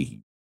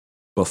NXT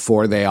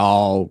before they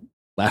all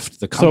left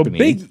the company.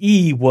 So Big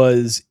E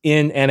was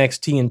in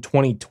NXT in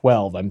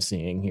 2012, I'm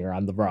seeing here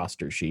on the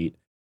roster sheet.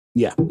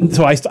 Yeah.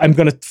 So I'm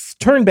going to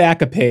turn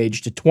back a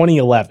page to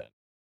 2011.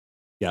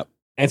 Yep.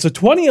 And so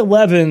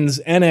 2011's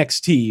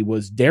NXT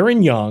was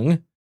Darren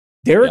Young,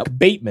 Derek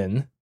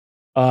Bateman,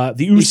 the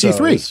Usos.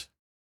 EC3.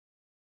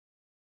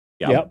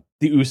 Yep.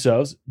 The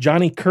Usos.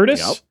 Johnny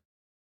Curtis.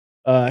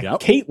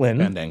 Caitlyn.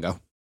 Fandango.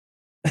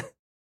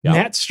 Yep.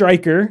 Matt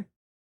Stryker,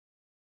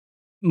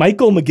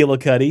 Michael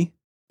McGillicuddy,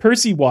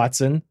 Percy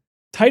Watson,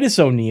 Titus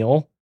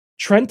O'Neil,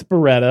 Trent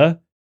Beretta,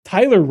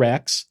 Tyler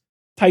Rex,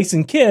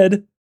 Tyson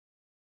Kidd,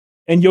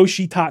 and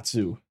Yoshi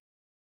Tatsu.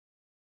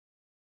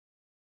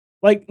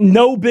 Like,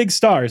 no big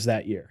stars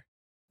that year.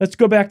 Let's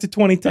go back to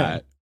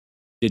 2010.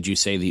 Did you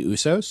say the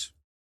Usos?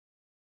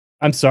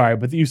 I'm sorry,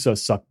 but the Usos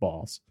suck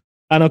balls.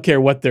 I don't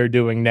care what they're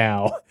doing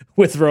now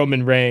with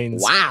Roman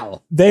Reigns.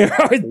 Wow. They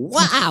are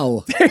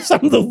they're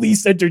some of the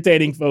least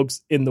entertaining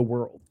folks in the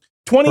world.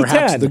 2010,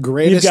 perhaps the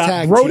greatest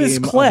tag Brodus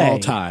team Clay. of all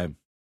time.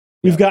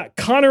 We've got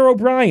Connor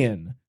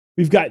O'Brien.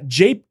 We've got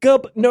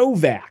Jacob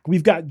Novak.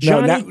 We've got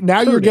Johnny.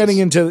 Now you're getting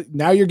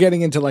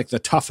into like the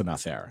Tough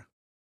Enough era.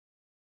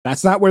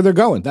 That's not where they're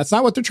going. That's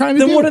not what they're trying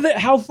to do. Then what are they?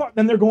 How far?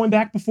 Then they're going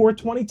back before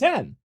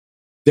 2010.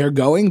 They're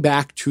going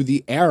back to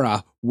the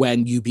era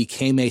when you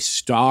became a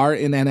star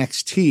in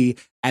NXT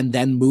and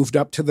then moved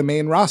up to the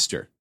main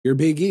roster. Your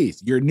Big E,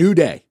 your New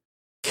Day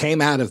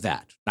came out of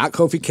that. Not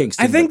Kofi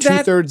Kingston, I think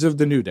but 2/3 of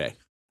the New Day.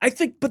 I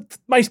think, but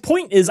my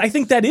point is, I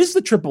think that is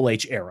the Triple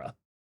H era.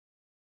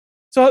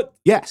 So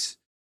yes,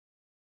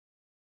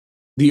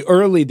 the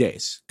early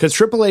days, because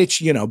Triple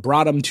H,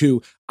 brought them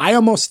to. I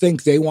almost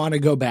think they want to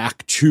go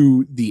back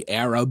to the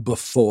era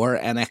before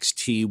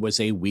NXT was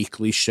a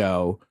weekly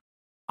show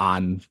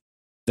on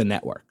the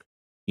network.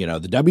 The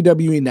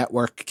WWE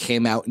network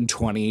came out in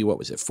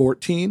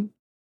 14?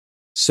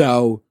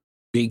 So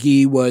Big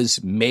E was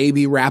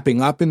maybe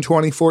wrapping up in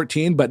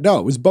 2014, but no,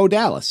 it was Bo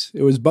Dallas.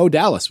 Bo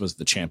Dallas was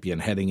the champion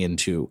heading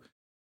into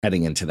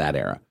that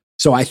era.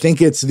 So I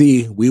think it's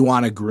we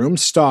want to groom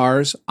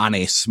stars on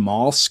a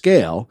small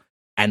scale,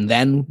 and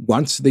then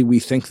once we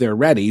think they're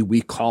ready,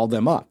 we call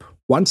them up.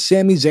 Once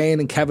Sami Zayn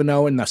and Kevin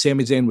Owens, now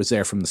Sami Zayn was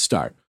there from the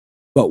start,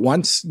 but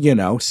once, Sami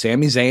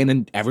Zayn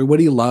and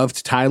everybody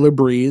loved Tyler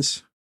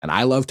Breeze, and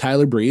I love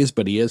Tyler Breeze,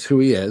 but he is who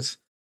he is,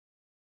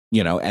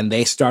 and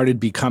they started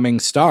becoming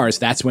stars.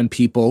 That's when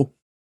people,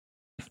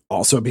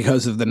 also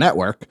because of the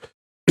network,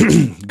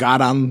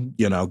 got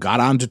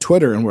onto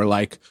Twitter and were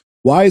like,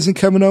 why isn't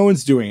Kevin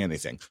Owens doing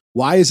anything?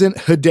 Why isn't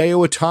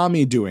Hideo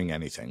Itami doing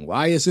anything?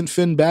 Why isn't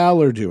Finn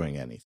Balor doing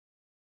anything?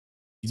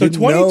 So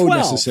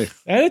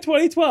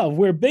 2012,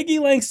 where Biggie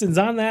Langston's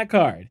on that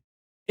card,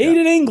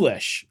 Aiden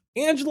English,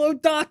 Angelo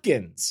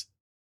Dawkins,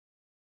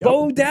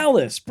 Bo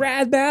Dallas,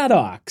 Brad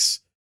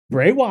Maddox,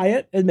 Bray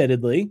Wyatt,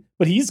 admittedly,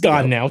 but he's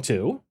gone now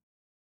too.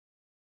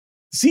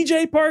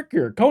 CJ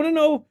Parker,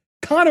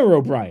 Connor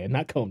O'Brien,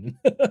 not Conan.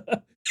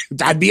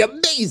 That'd be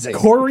amazing.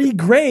 Corey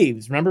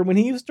Graves, remember when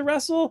he used to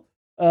wrestle?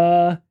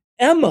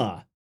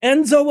 Emma,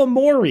 Enzo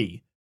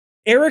Amore,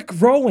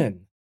 Eric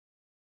Rowan.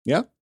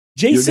 Yeah.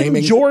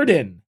 Jason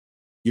Jordan,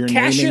 you're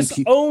Cassius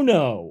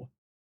Ono,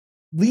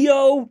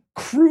 Leo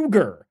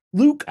Kruger,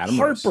 Luke Adam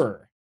Harper. Rose.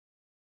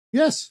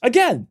 Yes.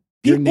 Again,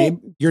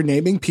 you're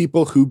naming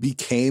people who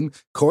became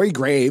Corey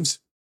Graves.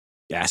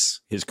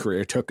 Yes, his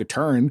career took a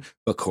turn,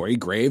 but Corey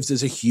Graves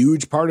is a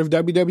huge part of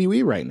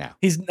WWE right now.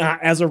 He's not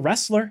as a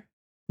wrestler.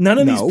 None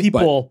of these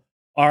people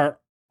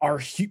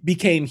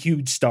became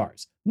huge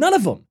stars. None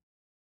of them.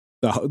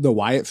 The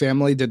Wyatt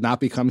family did not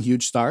become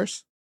huge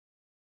stars.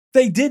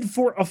 They did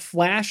for a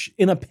flash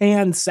in a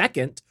pan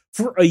second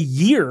for a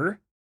year.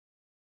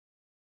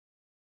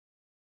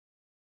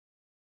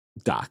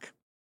 Doc,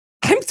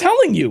 I'm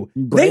telling you,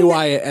 Bray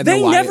Wyatt and they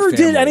the Wyatt never family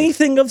did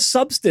anything of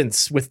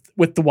substance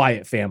with the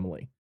Wyatt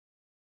family.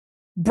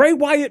 Bray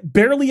Wyatt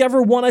barely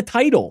ever won a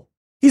title.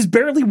 He's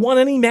barely won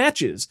any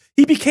matches.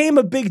 He became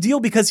a big deal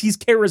because he's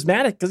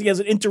charismatic, because he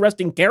has an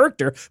interesting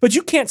character. But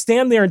you can't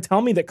stand there and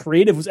tell me that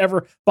creative was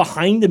ever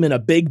behind him in a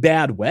big,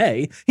 bad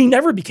way. He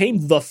never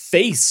became the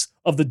face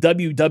of the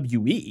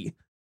WWE.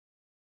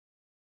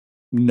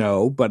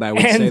 No, but I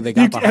would say they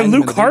got behind him. And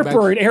Luke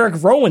Harper and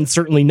Eric Rowan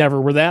certainly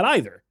never were that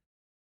either.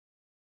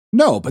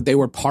 No, but they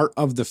were part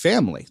of the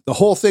family. The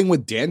whole thing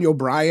with Daniel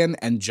Bryan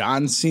and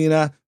John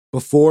Cena,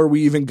 before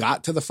we even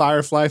got to the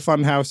Firefly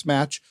Funhouse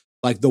match,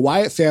 like the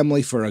Wyatt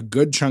family for a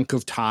good chunk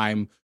of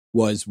time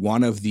was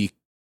one of the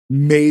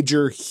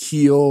major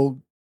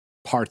heel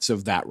parts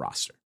of that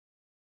roster.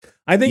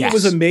 I think it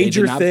was a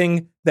major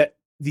thing that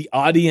the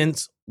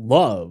audience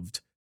loved,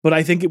 but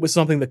I think it was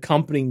something the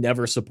company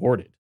never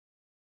supported.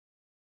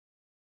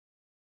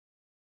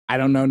 I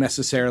don't know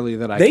necessarily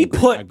that They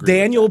put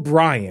Daniel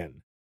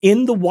Bryan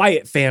in the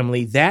Wyatt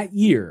family that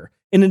year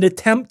in an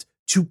attempt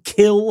to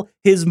kill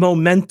his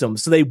momentum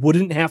so they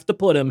wouldn't have to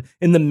put him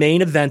in the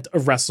main event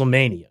of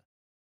WrestleMania.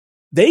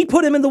 They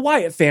put him in the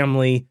Wyatt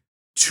family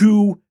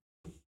to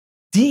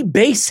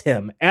debase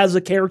him as a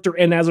character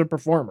and as a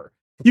performer.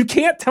 You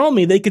can't tell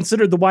me they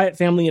considered the Wyatt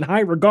family in high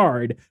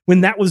regard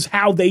when that was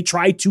how they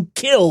tried to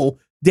kill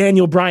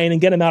Daniel Bryan and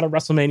get him out of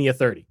WrestleMania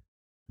 30.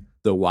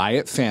 The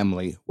Wyatt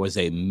family was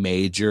a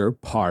major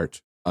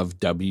part of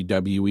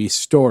WWE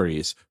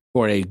stories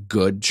for a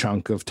good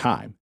chunk of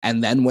time.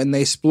 And then when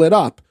they split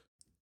up,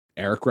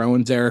 Eric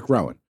Rowan's Eric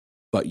Rowan.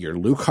 But your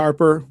Luke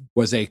Harper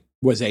was a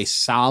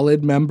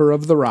solid member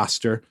of the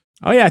roster.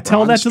 Oh, yeah.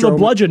 Tell that to the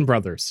Bludgeon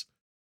Brothers.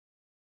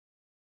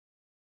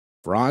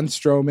 Braun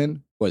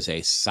Strowman was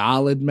a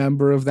solid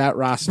member of that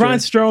roster. Braun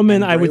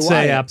Strowman, I would say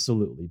Wyatt.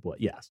 absolutely,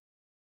 but yes.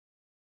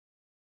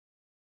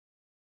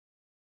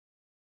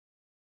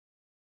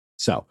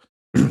 So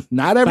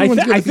not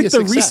everyone's going to be I think a the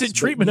success, recent but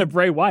treatment of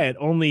Bray Wyatt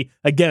only,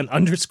 again,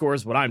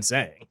 underscores what I'm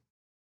saying.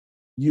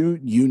 You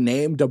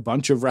named a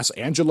bunch of wrestlers.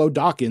 Angelo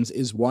Dawkins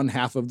is one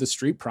half of the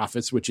Street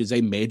Profits, which is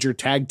a major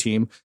tag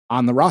team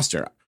on the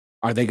roster.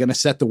 Are they going to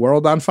set the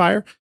world on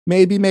fire?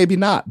 Maybe, maybe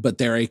not, but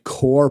they're a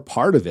core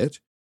part of it.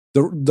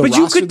 But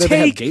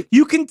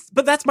you could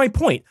but that's my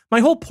point. My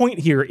whole point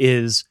here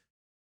is,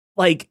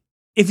 like,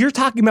 if you're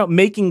talking about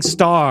making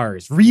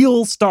stars,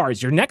 real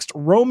stars, your next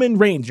Roman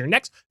Reigns, your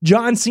next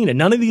John Cena,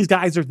 none of these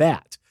guys are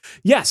that.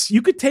 Yes,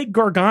 you could take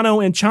Gargano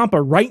and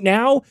Ciampa right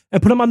now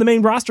and put them on the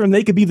main roster and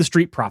they could be the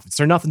Street Profits.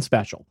 They're nothing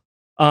special.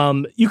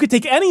 You could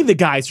take any of the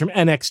guys from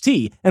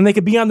NXT and they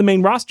could be on the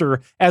main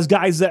roster as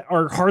guys that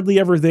are hardly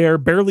ever there,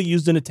 barely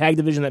used in a tag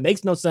division that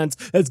makes no sense,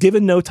 that's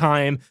given no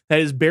time, that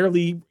is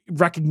barely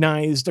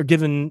recognized or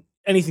given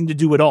anything to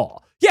do at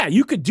all. Yeah,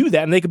 you could do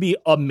that and they could be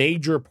a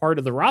major part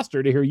of the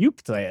roster to hear you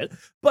say it.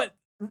 But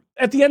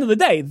at the end of the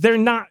day, they're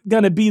not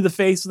going to be the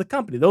face of the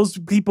company. Those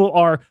people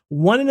are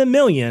 1 in a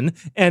million.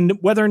 And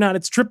whether or not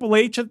it's Triple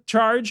H at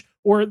charge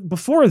or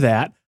before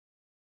that,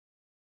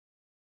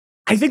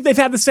 I think they've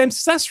had the same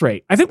success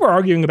rate. I think we're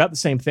arguing about the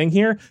same thing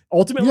here.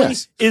 Ultimately,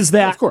 Yes, is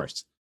that of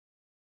course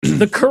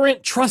the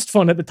current trust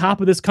fund at the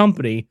top of this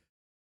company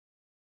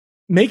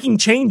making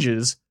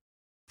changes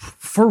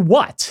for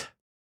what?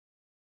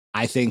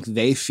 I think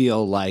they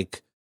feel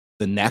like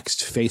the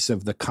next face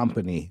of the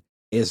company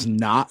is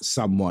not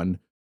someone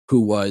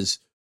who was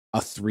a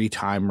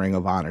 3-time Ring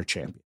of Honor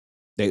champion.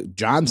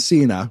 John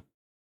Cena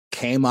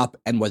came up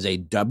and was a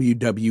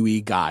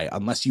WWE guy,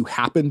 unless you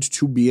happened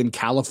to be in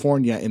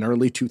California in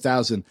early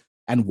 2000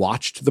 and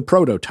watched the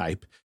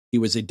Prototype. He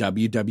was a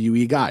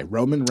WWE guy.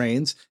 Roman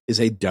Reigns is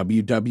a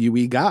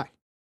WWE guy.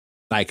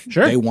 Like,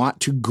 sure. They want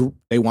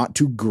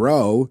to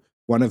grow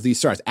one of these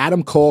stars.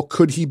 Adam Cole,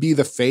 could he be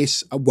the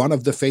face, one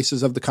of the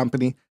faces of the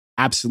company?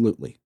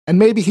 Absolutely. And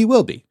maybe he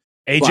will be.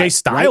 AJ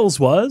Styles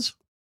was.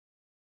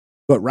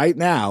 But right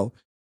now,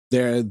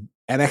 their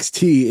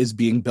NXT is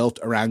being built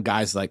around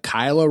guys like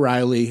Kyle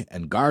O'Reilly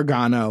and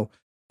Gargano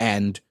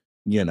and,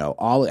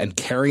 and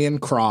Karrion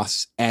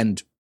Kross,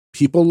 and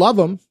people love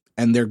them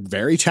and they're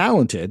very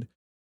talented,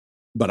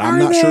 but I'm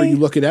not sure you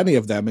look at any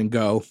of them and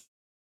go,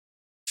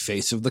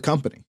 face of the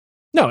company.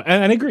 No,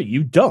 and I agree,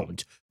 you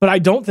don't. But I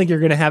don't think you're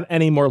going to have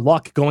any more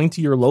luck going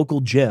to your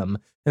local gym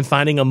and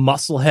finding a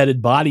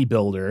muscle-headed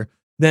bodybuilder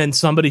than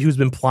somebody who's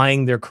been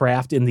plying their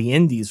craft in the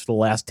indies for the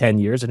last 10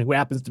 years and who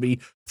happens to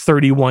be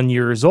 31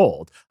 years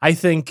old. I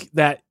think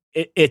that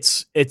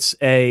it's just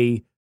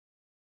a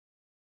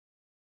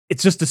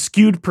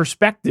skewed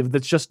perspective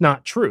that's just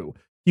not true.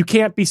 You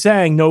can't be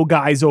saying no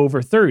guys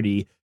over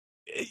 30.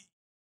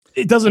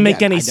 It doesn't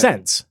make any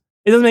sense.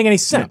 It doesn't make any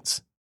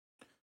sense. No.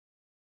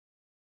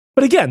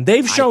 But again,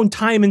 they've shown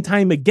time and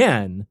time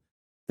again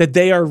that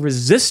they are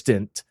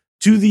resistant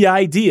to the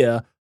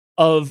idea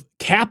of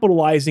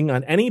capitalizing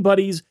on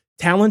anybody's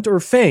talent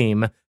or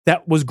fame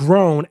that was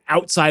grown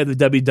outside of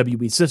the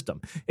WWE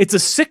system. It's a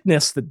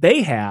sickness that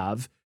they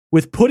have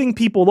with putting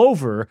people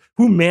over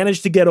who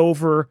manage to get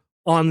over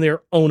on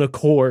their own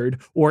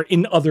accord or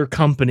in other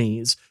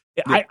companies.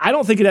 Yeah. I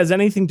don't think it has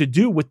anything to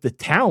do with the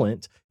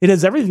talent. It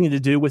has everything to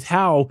do with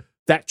how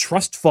that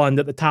trust fund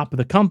at the top of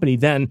the company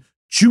then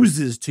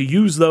chooses to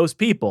use those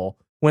people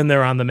when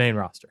they're on the main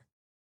roster.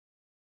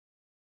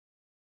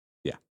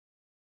 Yeah.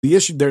 The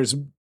issue, it's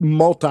a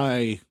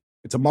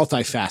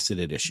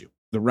multifaceted issue.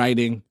 The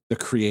writing, the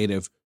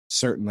creative,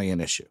 certainly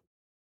an issue.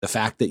 The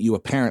fact that you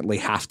apparently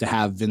have to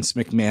have Vince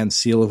McMahon's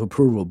seal of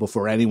approval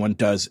before anyone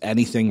does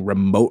anything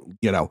remote,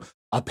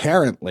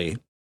 apparently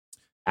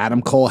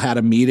Adam Cole had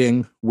a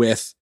meeting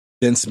with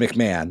Vince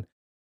McMahon.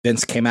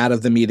 Vince came out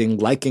of the meeting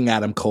liking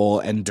Adam Cole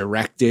and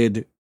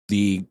directed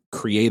the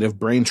creative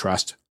brain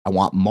trust. I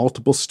want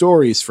multiple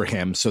stories for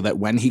him so that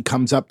when he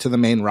comes up to the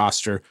main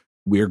roster,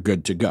 we're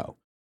good to go.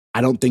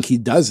 I don't think he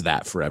does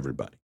that for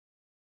everybody.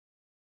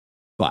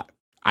 But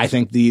I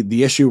think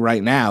the issue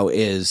right now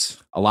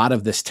is a lot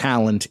of this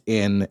talent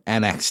in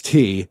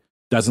NXT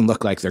doesn't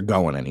look like they're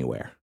going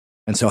anywhere.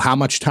 And so how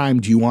much time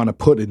do you want to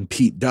put in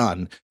Pete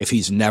Dunne if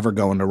he's never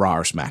going to Raw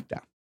or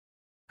SmackDown?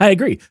 I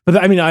agree. But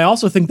I mean, I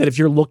also think that if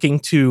you're looking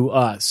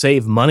to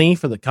save money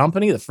for the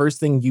company, the first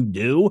thing you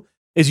do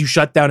is you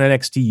shut down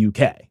NXT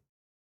UK.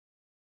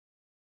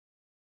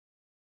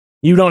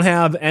 You don't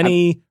have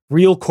any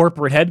real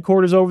corporate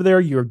headquarters over there.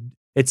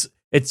 It's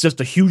just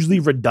a hugely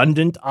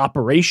redundant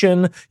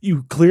operation.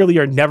 You clearly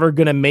are never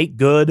going to make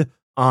good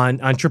on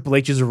Triple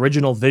H's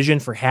original vision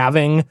for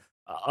having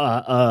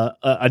an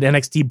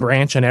NXT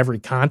branch on every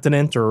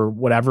continent or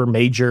whatever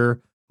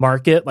major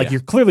market. Like,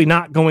 you're clearly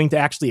not going to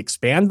actually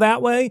expand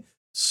that way.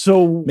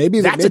 So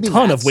maybe that's a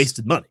ton of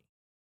wasted money.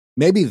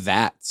 Maybe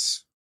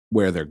that's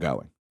where they're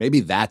going.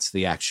 Maybe that's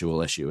the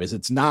actual issue.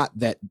 It's not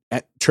that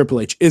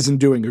Triple H isn't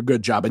doing a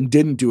good job and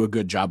didn't do a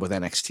good job with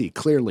NXT.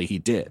 Clearly he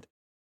did.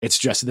 It's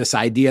just this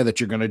idea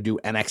that you're going to do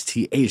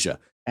NXT Asia,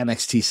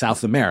 NXT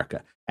South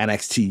America,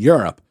 NXT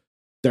Europe.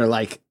 They're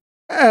like,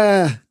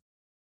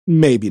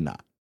 maybe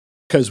not.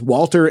 Because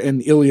Walter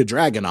and Ilya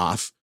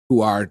Dragunov,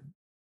 who are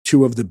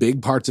two of the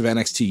big parts of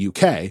NXT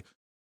UK,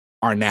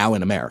 are now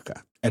in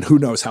America. And who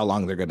knows how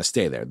long they're going to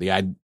stay there.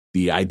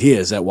 The idea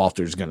is that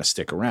Walter's going to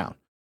stick around.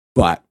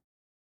 But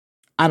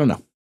I don't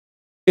know.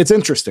 It's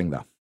interesting,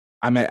 though.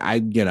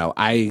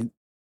 I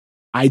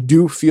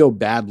do feel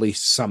badly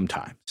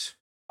sometimes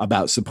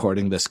about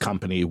supporting this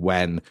company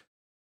when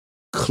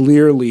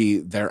clearly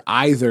they're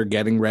either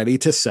getting ready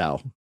to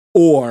sell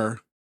or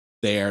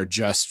they're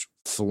just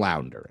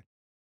floundering.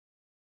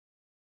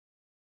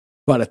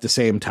 But at the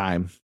same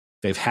time,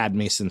 they've had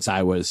me since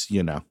I was,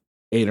 8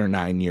 or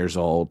 9 years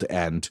old.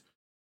 And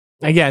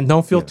again,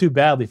 don't feel too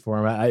badly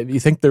for them. You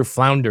think they're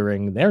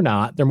floundering. They're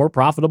not. They're more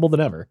profitable than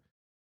ever.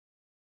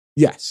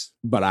 Yes,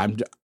 but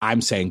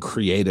I'm saying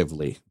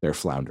creatively they're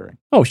floundering.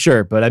 Oh,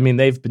 sure. But I mean,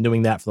 they've been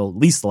doing that for at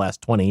least the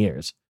last 20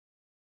 years.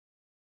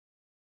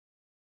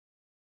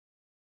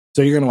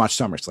 So you're going to watch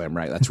SummerSlam,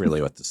 right? That's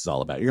really what this is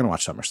all about. You're going to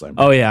watch SummerSlam.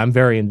 Right? Oh, yeah. I'm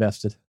very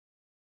invested.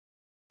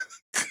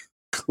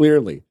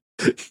 Clearly.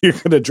 You're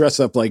going to dress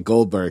up like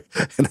Goldberg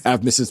and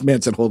have Mrs.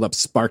 Manson hold up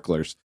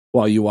sparklers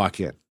while you walk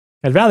in.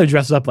 I'd rather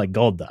dress up like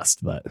Goldust,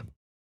 but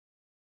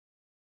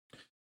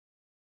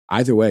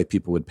either way,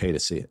 people would pay to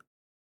see it.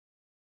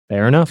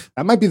 Fair enough.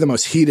 That might be the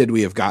most heated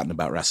we have gotten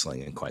about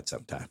wrestling in quite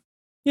some time.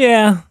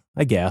 Yeah,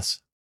 I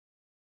guess.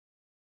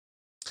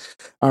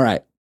 All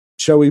right.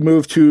 Shall we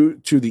move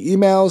to the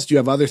emails? Do you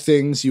have other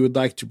things you would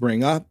like to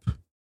bring up?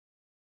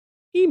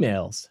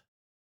 Emails.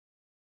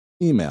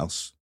 We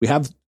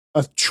have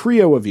a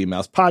trio of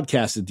emails,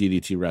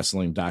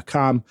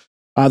 podcast@ddtwrestling.com.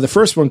 The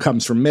first one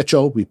comes from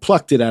Mitchell. We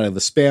plucked it out of the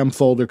spam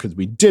folder because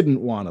we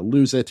didn't want to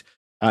lose it,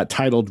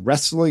 titled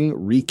Wrestling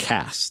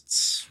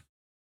Recasts.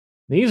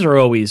 These are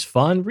always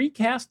fun.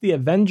 Recast the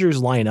Avengers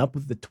lineup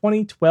with the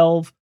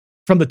 2012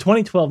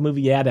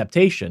 movie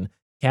adaptation,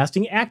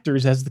 casting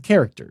actors as the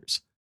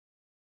characters.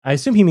 I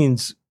assume he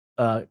means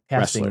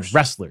casting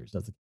wrestlers.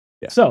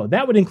 Yeah. So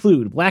that would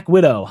include Black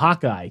Widow,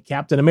 Hawkeye,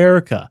 Captain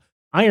America,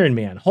 Iron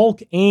Man,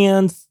 Hulk,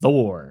 and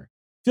Thor.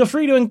 Feel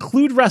free to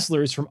include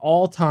wrestlers from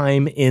all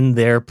time in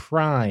their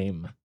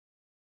prime.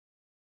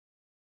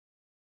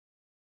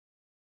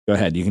 Go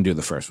ahead. You can do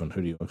the first one.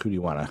 Who do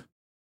you want to?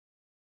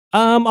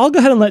 I'll go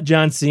ahead and let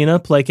John Cena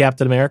play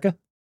Captain America.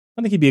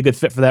 I think he'd be a good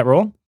fit for that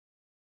role.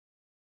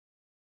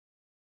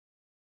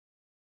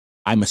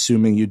 I'm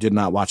assuming you did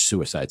not watch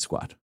Suicide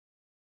Squad.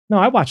 No,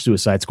 I watched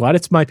Suicide Squad.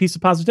 It's my piece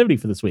of positivity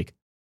for this week.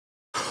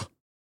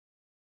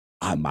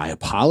 My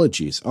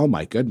apologies. Oh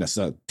my goodness.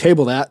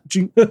 Table that.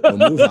 We'll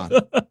move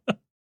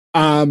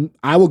on.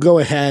 I will go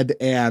ahead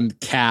and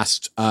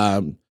cast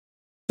the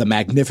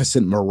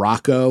magnificent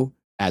Morocco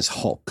as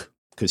Hulk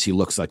because he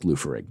looks like Lou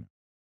Ferrigno.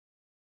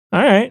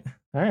 All right.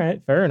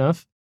 Fair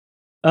enough.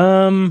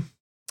 I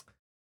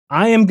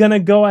am going to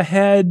go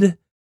ahead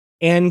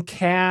and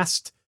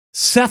cast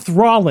Seth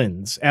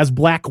Rollins as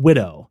Black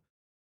Widow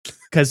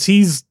because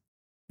he's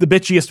the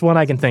bitchiest one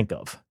I can think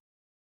of.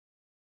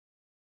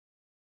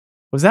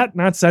 Was that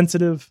not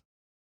sensitive?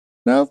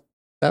 No,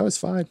 that was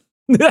fine.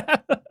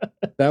 That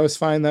was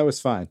fine.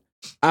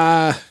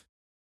 All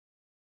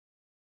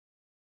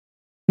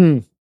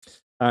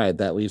right,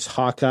 that leaves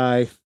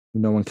Hawkeye, who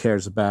no one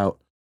cares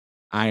about,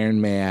 Iron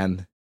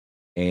Man,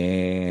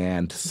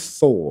 and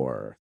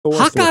Thor.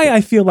 Hawkeye, I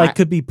feel like,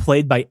 could be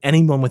played by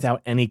anyone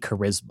without any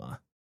charisma.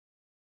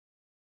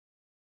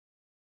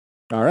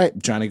 All right,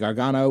 Johnny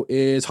Gargano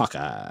is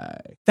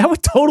Hawkeye. That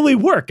would totally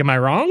work. Am I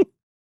wrong?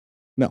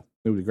 No,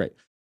 it would be great.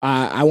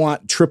 I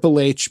want Triple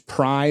H,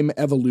 Prime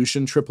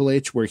Evolution Triple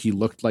H, where he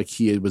looked like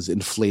he was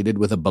inflated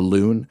with a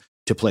balloon,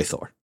 to play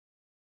Thor.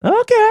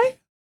 Okay.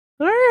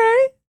 All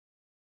right.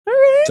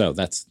 So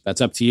that's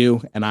up to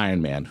you. And Iron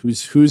Man.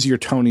 Who's your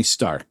Tony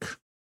Stark?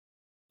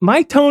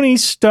 My Tony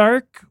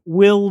Stark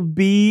will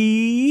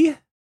be...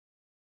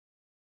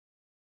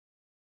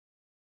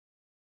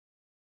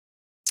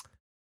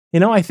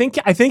 I think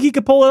he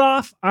could pull it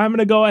off. I'm going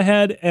to go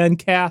ahead and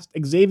cast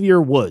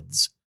Xavier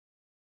Woods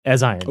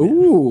as Iron Man.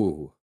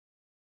 Ooh.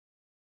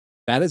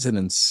 That is an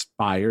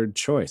inspired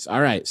choice.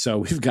 All right, so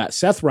we've got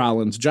Seth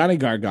Rollins, Johnny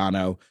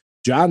Gargano,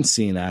 John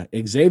Cena,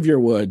 Xavier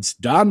Woods,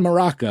 Don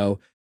Morocco,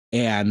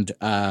 and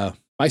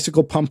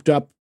bicycle pumped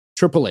up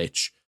Triple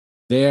H.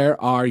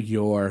 There are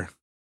your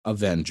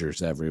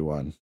Avengers,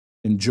 everyone.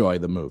 Enjoy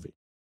the movie.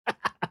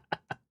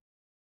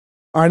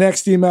 Our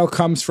next email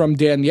comes from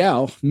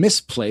Danielle.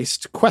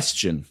 Misplaced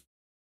question.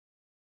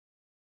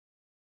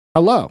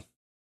 Hello.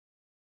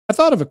 I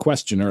thought of a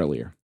question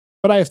earlier,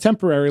 but I have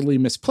temporarily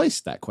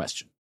misplaced that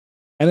question,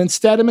 and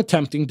instead am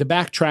attempting to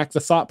backtrack the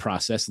thought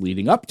process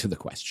leading up to the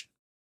question.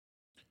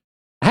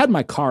 I had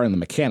my car in the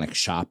mechanic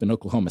shop in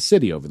Oklahoma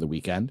City over the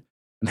weekend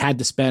and had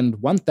to spend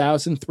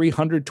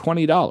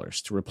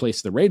 $1,320 to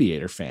replace the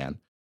radiator fan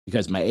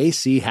because my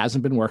AC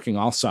hasn't been working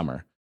all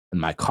summer and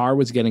my car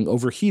was getting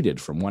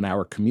overheated from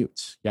 1-hour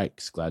commutes.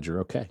 Yikes, glad you're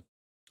okay.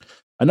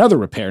 Another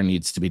repair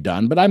needs to be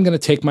done, but I'm going to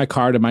take my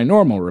car to my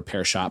normal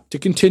repair shop to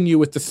continue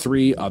with the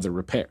 3 other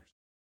repairs.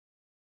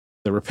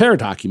 The repair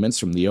documents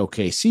from the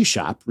OKC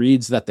shop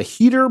reads that the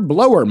heater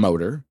blower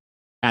motor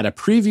had a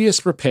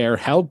previous repair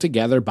held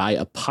together by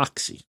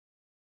epoxy.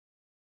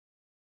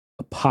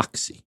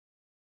 Epoxy.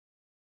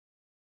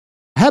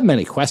 I had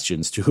many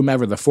questions to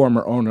whomever the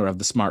former owner of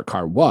the smart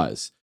car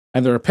was,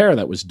 and the repair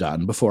that was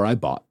done before I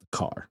bought the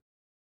car.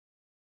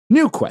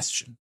 New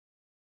question.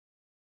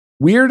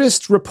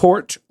 Weirdest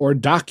report or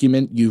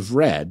document you've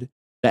read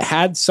that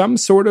had some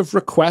sort of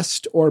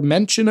request or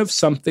mention of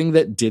something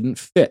that didn't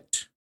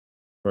fit.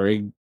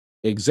 For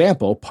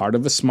example, part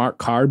of a smart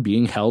car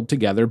being held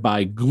together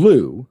by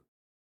glue,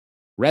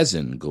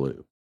 resin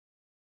glue.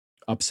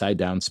 Upside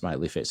down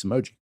smiley face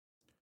emoji.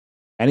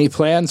 Any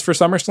plans for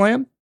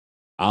SummerSlam?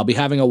 I'll be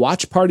having a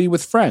watch party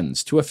with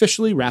friends to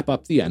officially wrap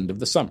up the end of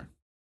the summer.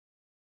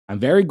 I'm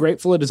very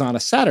grateful it is on a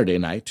Saturday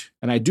night,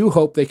 and I do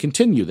hope they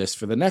continue this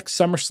for the next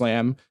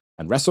SummerSlam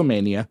and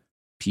WrestleMania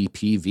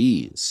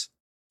PPVs.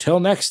 Till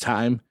next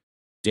time,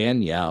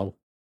 Danielle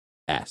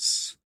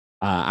S.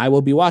 I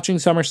will be watching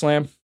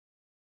SummerSlam.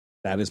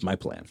 That is my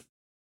plan.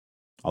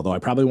 Although I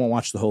probably won't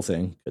watch the whole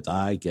thing because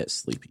I get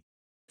sleepy.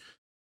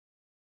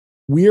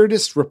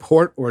 Weirdest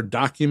report or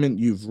document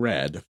you've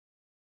read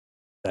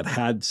that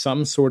had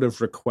some sort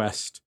of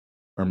request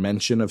or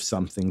mention of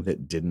something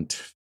that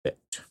didn't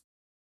fit?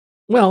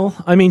 Well,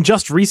 I mean,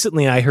 just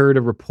recently I heard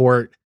a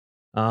report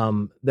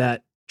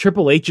that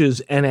Triple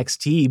H's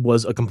NXT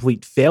was a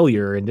complete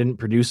failure and didn't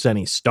produce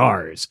any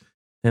stars.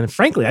 And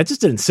frankly, that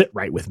just didn't sit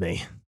right with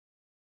me.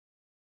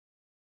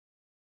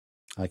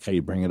 I like how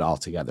you bring it all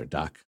together,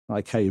 Doc. I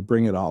like how you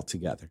bring it all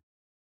together.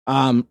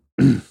 I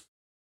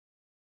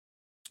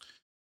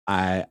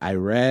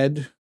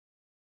read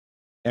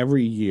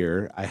every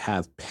year I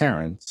have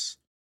parents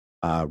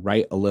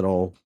write a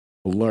little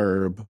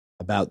blurb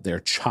about their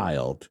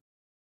child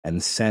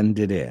and send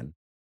it in.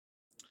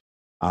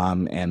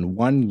 And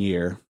one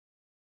year,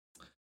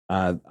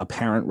 a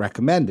parent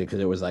recommended, because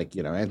it was like,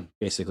 and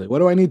basically, what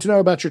do I need to know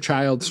about your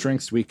child?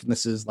 Strengths,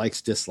 weaknesses,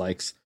 likes,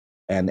 dislikes,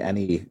 and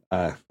any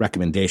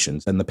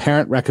recommendations. And the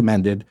parent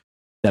recommended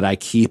that I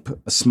keep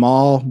a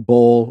small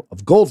bowl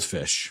of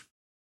goldfish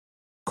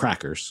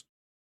crackers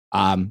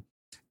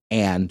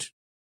and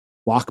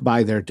walk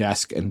by their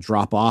desk and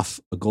drop off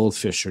a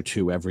goldfish or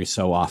two every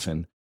so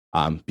often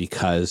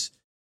because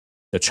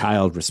the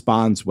child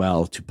responds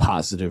well to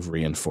positive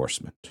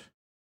reinforcement.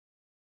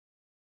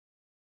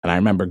 And I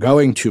remember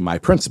going to my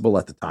principal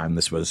at the time,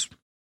 this was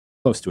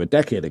close to a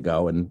decade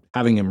ago, and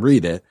having him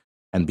read it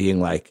and being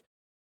like,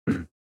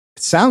 it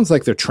sounds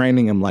like they're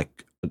training him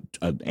like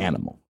an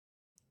animal.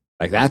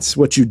 Like that's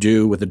what you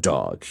do with a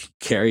dog.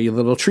 Carry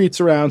little treats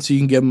around so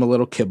you can give them a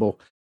little kibble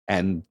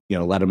and,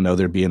 let them know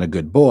they're being a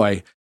good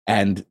boy.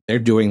 And they're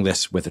doing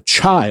this with a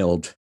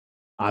child.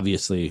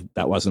 Obviously,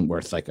 that wasn't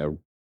worth like a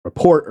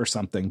report or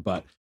something,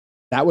 but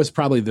that was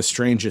probably the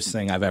strangest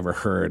thing I've ever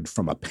heard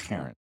from a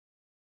parent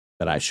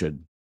that I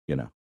should,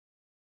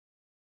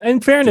 In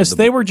fairness,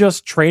 they were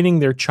just training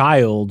their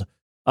child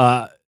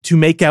to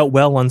make out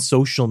well on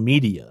social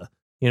media.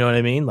 You know what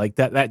I mean? Like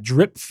that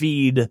drip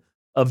feed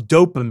of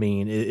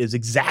dopamine is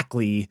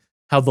exactly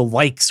how the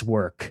likes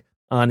work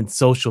on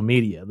social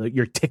media,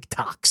 your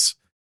TikToks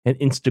and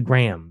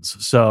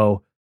Instagrams.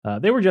 So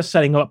they were just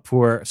setting up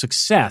for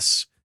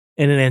success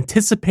in an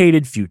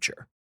anticipated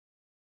future.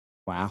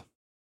 Wow.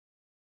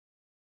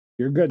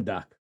 You're good,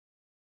 Doc.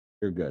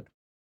 You're good.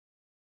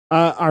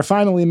 Our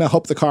final email,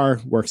 hope the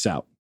car works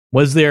out.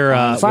 Was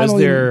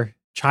there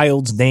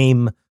child's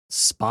name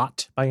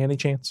Spot by any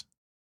chance?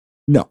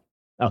 No.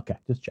 Okay,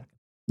 just checking.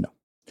 No.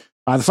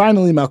 The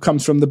final email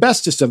comes from the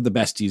bestest of the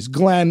besties,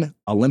 Glenn,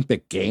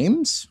 Olympic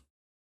Games.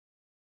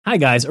 Hi,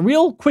 guys. A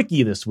real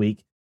quickie this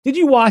week. Did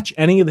you watch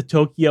any of the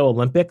Tokyo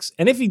Olympics?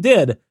 And if you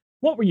did,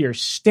 what were your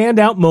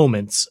standout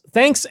moments?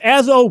 Thanks,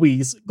 as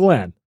always,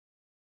 Glenn.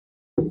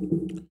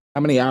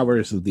 How many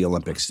hours of the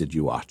Olympics did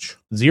you watch?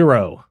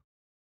 0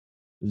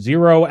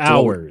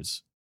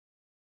 hours.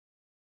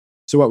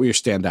 So what were your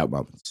standout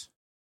moments?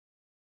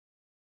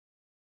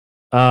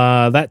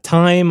 That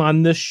time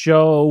on this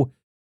show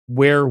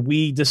where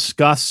we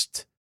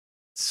discussed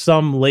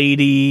some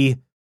lady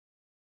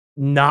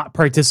not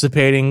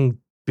participating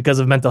because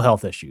of mental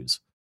health issues.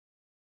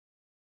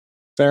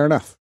 Fair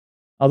enough.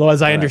 Although,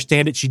 as I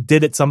understand it, she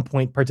did at some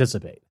point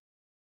participate.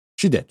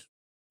 She did.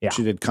 Yeah.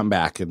 She did come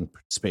back and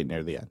participate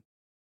near the end.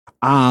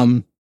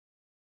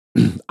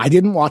 I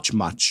didn't watch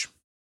much.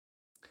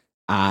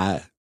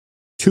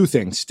 Two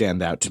things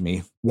stand out to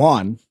me.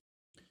 One,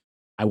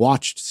 I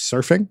watched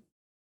surfing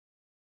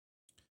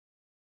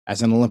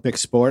as an Olympic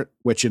sport,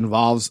 which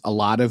involves a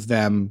lot of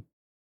them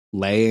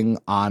laying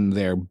on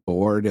their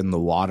board in the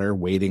water,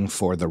 waiting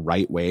for the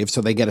right wave. So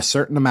they get a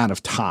certain amount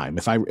of time.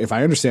 If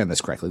I understand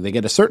this correctly, they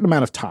get a certain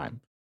amount of time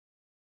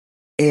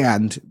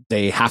and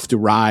they have to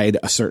ride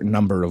a certain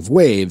number of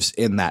waves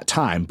in that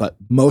time. But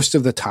most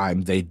of the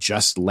time they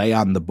just lay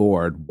on the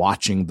board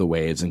watching the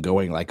waves and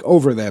going like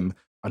over them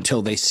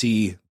until they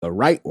see the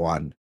right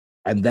one.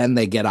 And then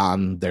they get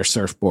on their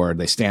surfboard,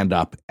 they stand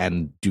up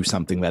and do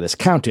something that is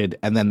counted.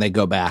 And then they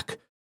go back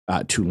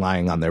to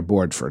lying on their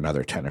board for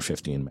another 10 or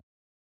 15 minutes.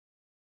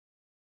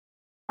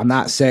 I'm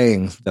not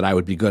saying that I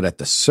would be good at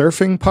the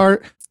surfing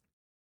part,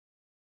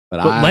 but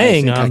I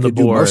laying think on I the could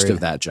do board, most of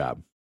that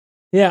job.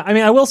 Yeah, I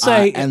mean, I will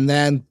say, and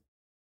then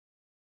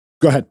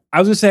go ahead. I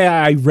was going to say,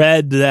 I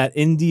read that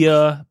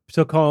India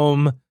took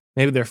home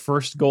maybe their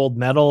first gold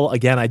medal.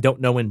 Again, I don't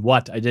know in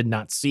what. I did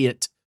not see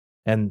it,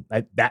 and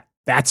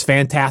that's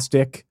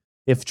fantastic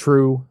if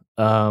true.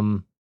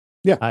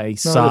 Yeah, I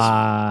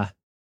saw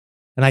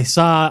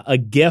a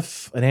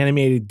GIF, an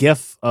animated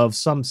GIF of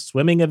some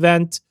swimming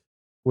event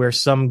where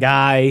some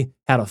guy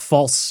had a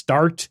false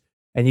start,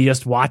 and you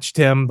just watched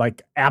him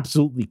like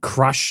absolutely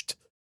crushed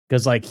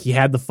because like he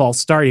had the false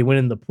start. He went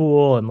in the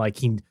pool and like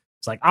he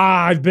was like,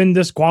 I've been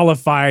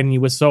disqualified, and he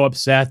was so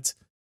upset.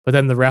 But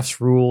then the refs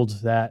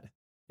ruled that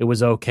it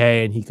was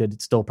okay and he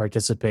could still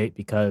participate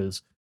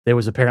because there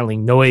was apparently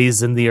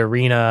noise in the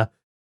arena,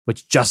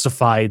 which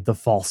justified the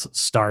false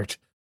start.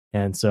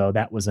 And so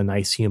that was a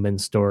nice human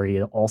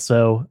story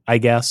also, I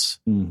guess.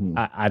 Mm-hmm.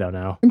 I don't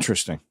know.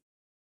 Interesting.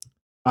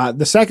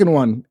 The second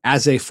one,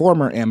 as a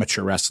former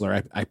amateur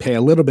wrestler, I pay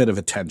a little bit of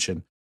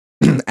attention.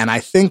 And I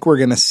think we're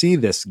going to see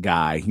this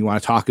guy. You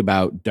want to talk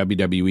about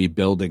WWE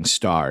building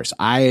stars.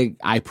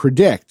 I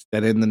predict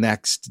that in the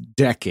next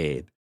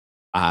decade,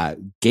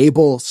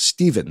 Gable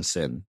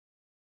Stevenson,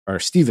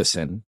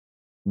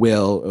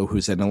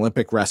 who's an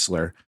Olympic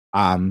wrestler,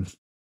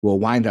 will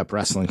wind up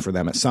wrestling for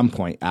them at some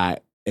point.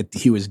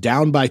 He was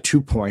down by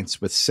 2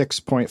 points with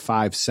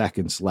 6.5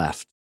 seconds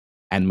left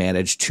and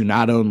managed to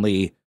not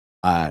only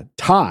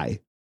tie,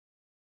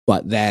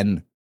 but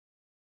then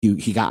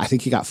I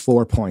think he got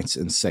 4 points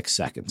in 6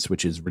 seconds,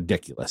 which is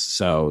ridiculous.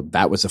 So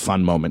that was a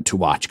fun moment to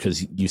watch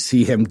because you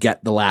see him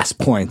get the last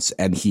points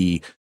and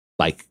he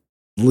like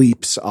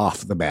leaps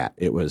off the mat.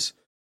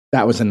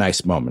 That was a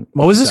nice moment.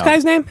 What was this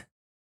guy's name?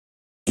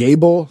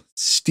 Gable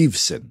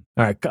Stevenson.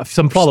 All right,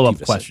 some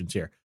follow-up questions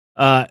here.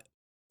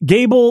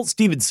 Gable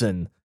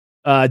Stevenson,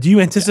 do you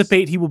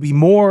anticipate he will be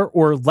more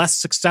or less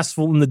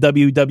successful in the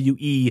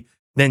WWE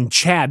than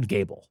Chad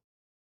Gable?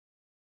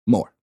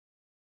 More.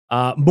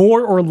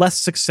 More or less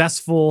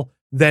successful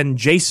than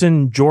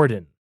Jason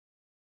Jordan?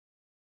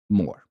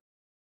 More.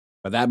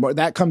 But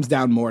that comes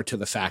down more to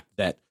the fact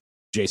that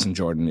Jason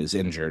Jordan is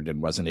injured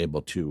and wasn't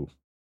able to,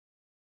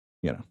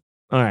 All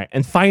right.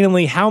 And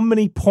finally, how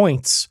many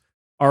points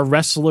are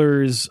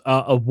wrestlers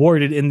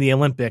awarded in the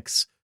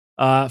Olympics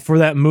for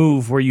that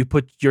move where you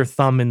put your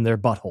thumb in their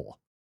butthole?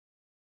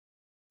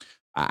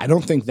 I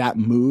don't think that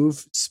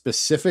move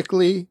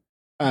specifically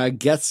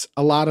gets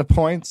a lot of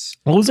points.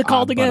 What was it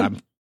called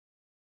again?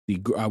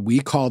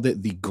 We called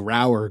it the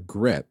Grower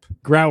Grip.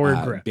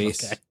 Grower Grip.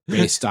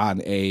 Based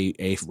on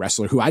a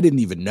wrestler who I didn't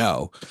even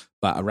know,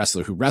 but a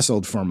wrestler who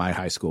wrestled for my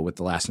high school with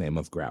the last name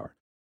of Grower.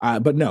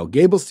 But no,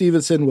 Gable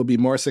Stevenson will be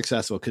more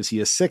successful because he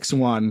is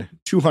 6'1",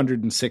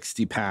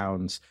 260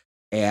 pounds.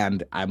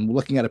 And I'm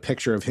looking at a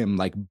picture of him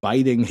like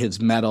biting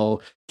his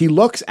medal. He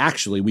looks,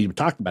 actually, we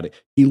talked about it.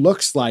 He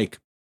looks like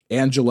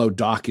Angelo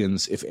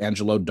Dawkins if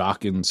Angelo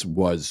Dawkins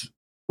was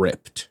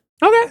ripped.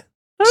 Okay.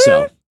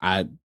 So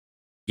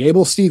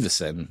Gable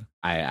Stevenson,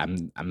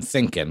 I'm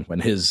thinking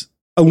when his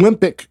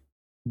Olympic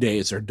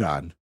days are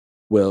done,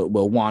 will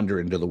wander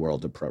into the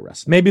world of pro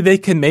wrestling. Maybe they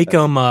can make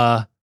him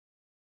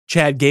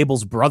Chad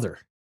Gable's brother.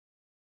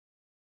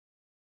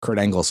 Kurt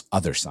Angle's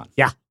other son.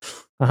 Yeah.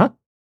 Uh-huh.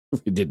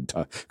 We didn't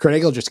talk. Kurt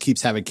Angle just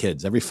keeps having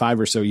kids. Every 5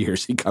 or so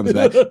years he comes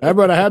back.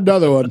 But I had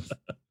another one.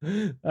 All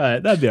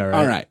right, that'd be all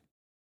right.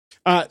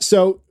 All right.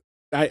 So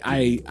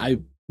I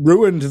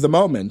ruined the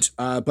moment,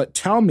 but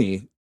tell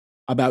me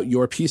about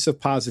your piece of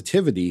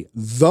positivity,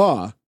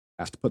 I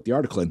have to put the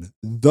article in,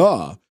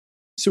 the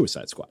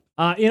Suicide Squad.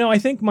 I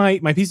think my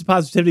piece of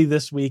positivity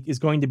this week is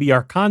going to be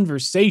our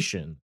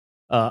conversation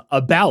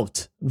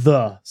about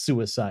the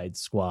Suicide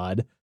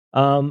Squad.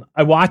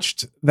 I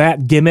watched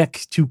that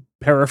gimmick, to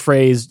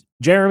paraphrase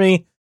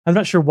Jeremy. I'm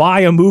not sure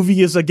why a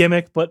movie is a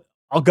gimmick, but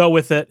I'll go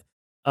with it.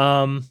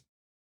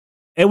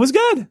 It was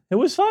good. It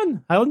was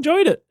fun. I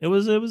enjoyed it. It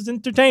was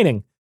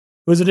entertaining.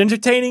 It was an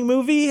entertaining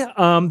movie.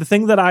 The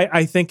thing that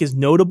I think is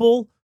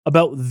notable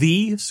about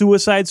the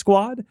Suicide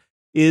Squad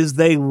is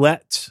they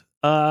let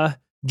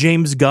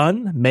James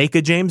Gunn make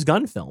a James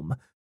Gunn film,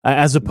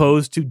 as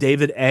opposed to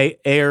David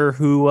Ayer,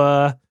 who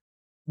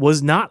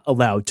was not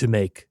allowed to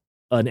make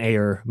an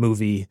Ayer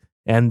movie,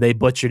 and they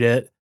butchered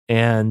it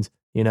and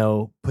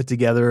put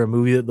together a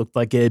movie that looked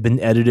like it had been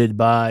edited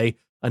by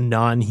a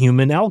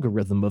non-human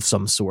algorithm of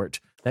some sort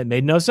that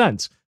made no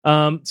sense.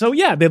 So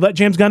yeah, they let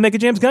James Gunn make a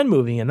James Gunn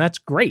movie, and that's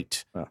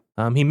great.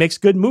 He makes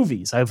good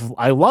movies.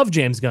 I love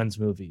James Gunn's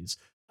movies.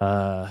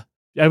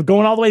 I'm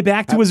going all the way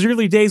back to his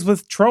early days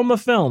with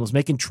Troma Films,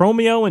 making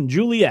Tromeo and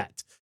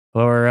Juliet,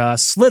 or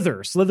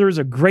Slither. Slither is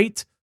a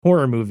great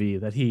horror movie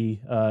that he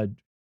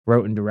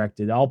wrote and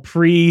directed, all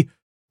pre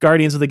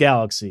Guardians of the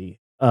Galaxy.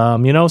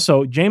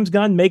 So James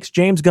Gunn makes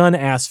James Gunn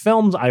ass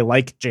films. I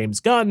like James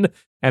Gunn,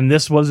 and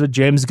this was a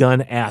James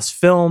Gunn ass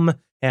film.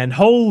 And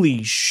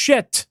holy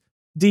shit,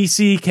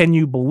 DC, can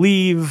you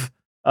believe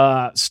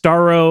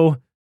Starro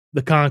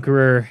the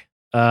Conqueror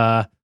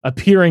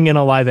appearing in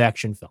a live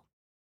action film?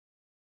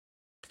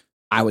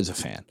 I was a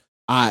fan.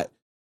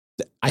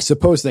 I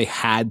suppose they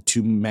had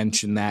to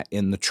mention that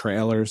in the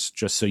trailers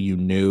just so you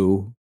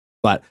knew.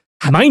 But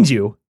mind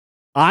you,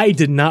 I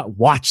did not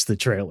watch the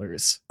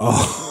trailers.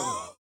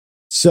 Oh,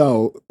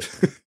 so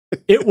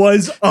it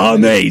was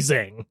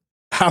amazing.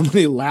 How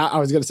many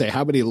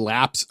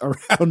laps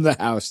around the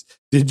house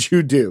did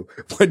you do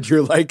when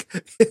you're like,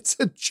 it's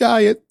a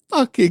giant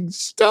fucking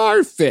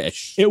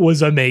starfish? It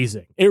was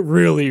amazing. It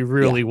really,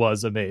 really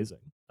was amazing.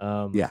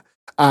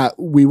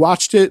 We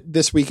watched it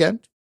this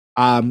weekend.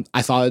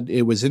 I thought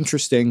it was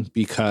interesting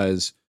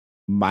because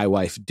my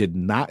wife did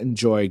not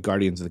enjoy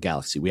Guardians of the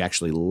Galaxy. We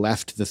actually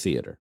left the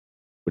theater,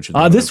 which is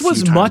this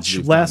was much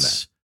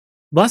less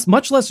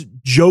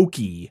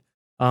jokey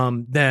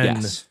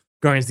than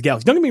Guardians of the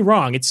Galaxy. Don't get me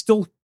wrong; it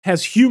still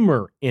has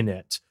humor in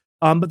it,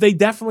 but they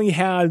definitely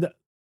had.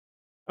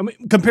 I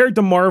mean, compared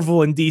to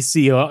Marvel and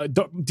DC,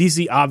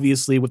 DC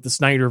obviously with the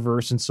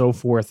Snyderverse and so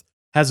forth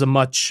has a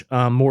much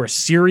more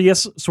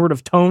serious sort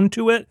of tone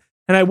to it.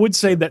 And I would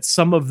say that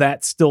some of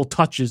that still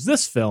touches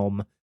this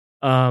film.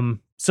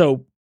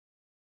 So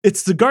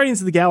it's the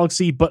Guardians of the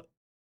Galaxy, but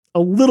a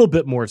little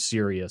bit more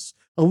serious,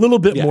 a little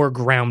bit more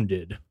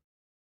grounded.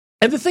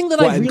 And the thing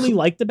that I really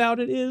liked about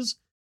it is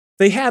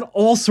they had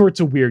all sorts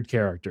of weird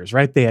characters,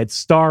 right? They had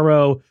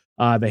Starro,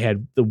 they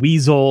had the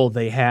Weasel,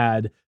 they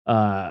had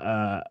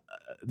the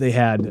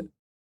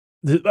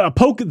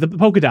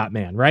polka dot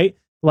man, right?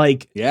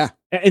 Like,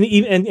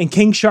 and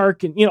King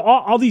Shark, and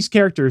all these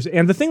characters.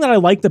 And the thing that I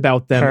liked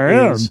about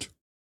them is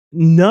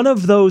none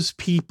of those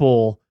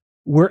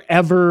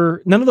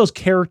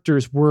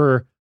characters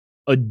were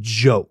a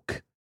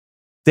joke.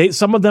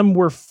 Some of them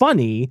were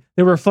funny.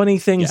 There were funny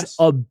things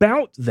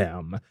about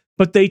them,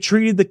 but they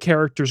treated the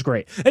characters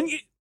great. And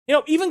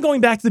even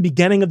going back to the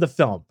beginning of the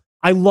film,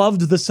 I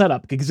loved the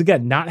setup because,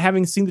 again, not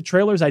having seen the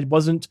trailers, I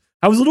was a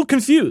little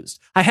confused.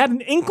 I had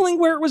an inkling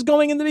where it was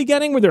going in the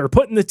beginning, where they were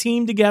putting the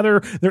team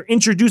together. They're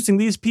introducing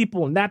these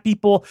people and that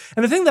people.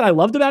 And the thing that I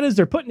loved about it is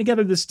they're putting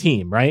together this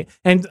team, right?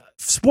 And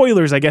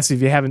spoilers, I guess,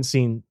 if you haven't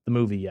seen the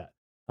movie yet.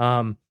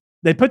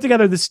 They put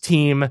together this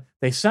team.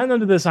 They send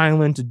them to this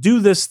island to do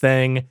this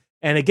thing.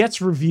 And it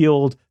gets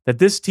revealed that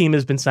this team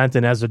has been sent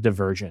in as a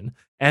diversion.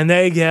 And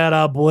they get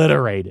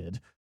obliterated.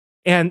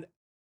 And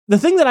the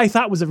thing that I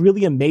thought was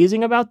really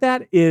amazing about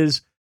that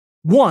is,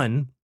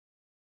 one,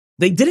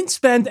 they didn't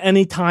spend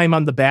any time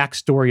on the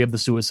backstory of the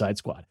Suicide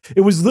Squad.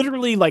 It was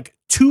literally like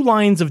 2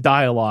 lines of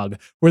dialogue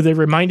where they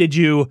reminded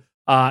you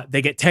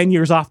they get 10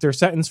 years off their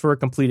sentence for a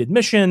completed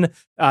mission.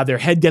 Their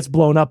head gets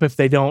blown up if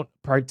they don't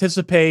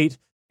participate.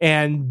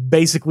 And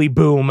basically,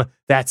 boom,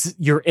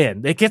 you're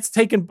in. It gets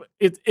taken.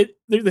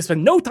 They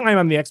spend no time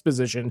on the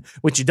exposition,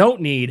 which you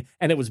don't need.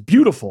 And it was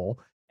beautiful.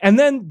 And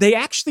then they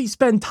actually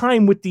spend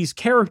time with these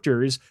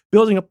characters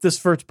building up this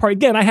first part.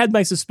 Again, I had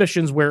my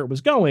suspicions where it was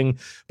going,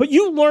 but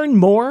you learn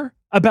more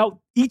about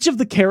each of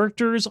the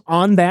characters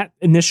on that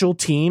initial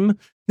team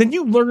than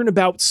you learn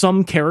about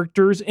some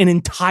characters in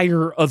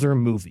entire other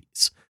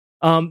movies.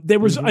 There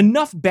was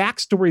enough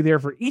backstory there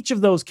for each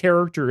of those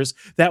characters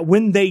that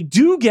when they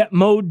do get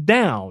mowed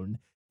down,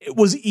 it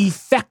was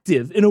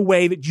effective in a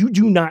way that you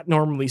do not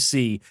normally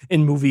see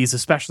in movies,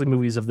 especially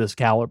movies of this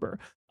caliber.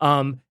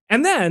 And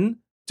then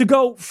to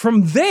go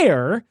from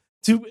there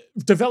to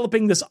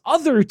developing this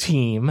other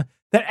team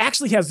that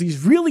actually has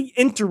these really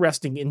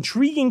interesting,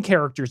 intriguing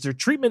characters. Their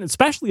treatment,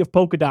 especially of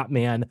Polka Dot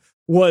Man,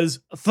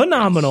 was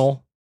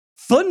phenomenal.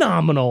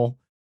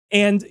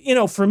 And,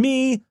 for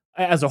me,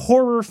 as a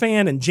horror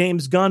fan and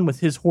James Gunn with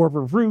his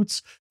horror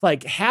roots,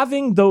 like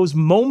having those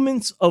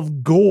moments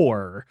of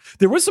gore,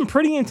 there was some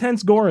pretty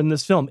intense gore in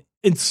this film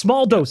in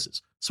small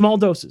doses.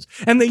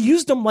 And they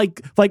used them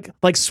like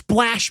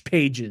splash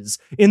pages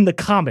in the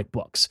comic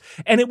books.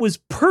 And it was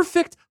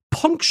perfect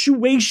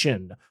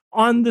punctuation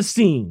on the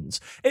scenes.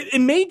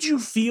 It made you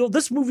feel,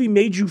 this movie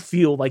made you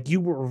feel like you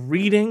were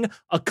reading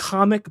a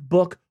comic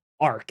book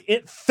arc.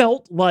 It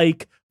felt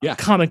like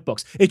comic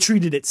books. It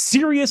treated it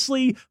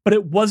seriously, but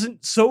it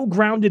wasn't so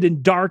grounded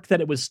and dark that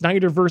it was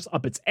Snyderverse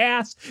up its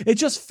ass. It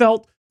just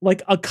felt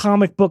like a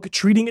comic book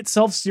treating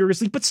itself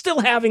seriously, but still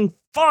having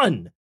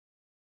fun.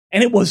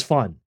 And it was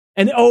fun.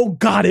 And oh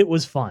God, it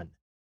was fun.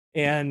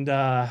 And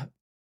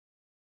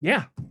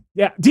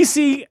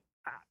DC,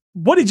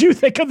 what did you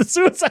think of the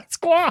Suicide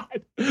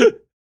Squad?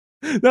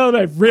 No,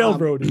 that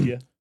railroaded you.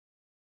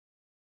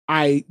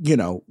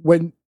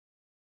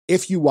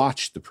 If you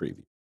watch the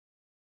preview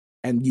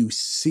and you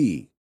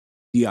see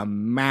the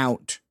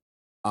amount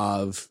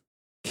of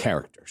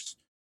characters,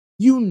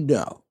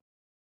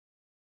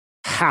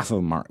 half of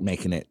them aren't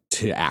making it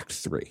to Act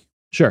 3.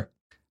 Sure.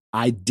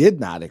 I did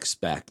not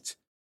expect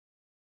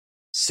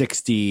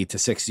 60 to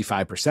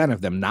 65%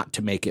 of them not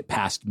to make it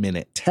past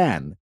minute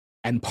 10.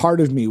 And part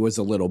of me was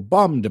a little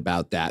bummed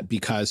about that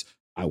because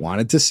I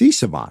wanted to see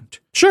Savant.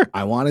 Sure.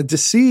 I wanted to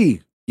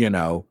see,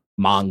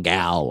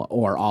 Mongal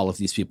or all of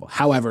these people.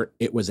 However,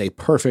 it was a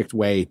perfect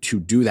way to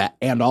do that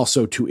and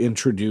also to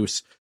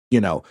introduce,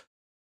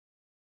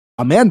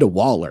 Amanda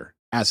Waller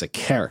as a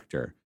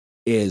character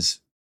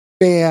is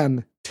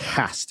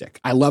fantastic.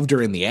 I loved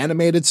her in the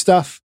animated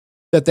stuff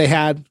that they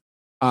had.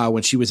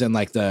 when she was in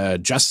like the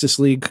Justice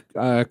League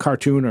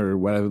cartoon or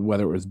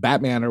whether it was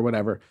Batman or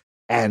whatever.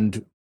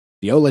 And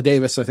Viola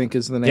Davis, I think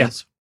is the name.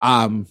 Yes.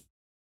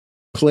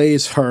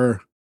 Plays her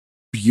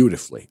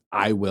beautifully.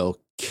 I will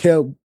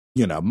kill,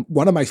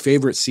 one of my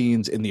favorite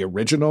scenes in the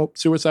original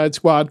Suicide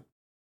Squad,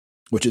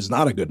 which is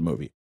not a good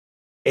movie,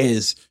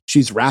 is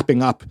she's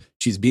wrapping up,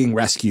 she's being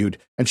rescued,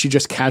 and she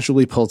just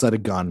casually pulls out a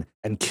gun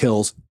and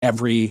kills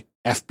every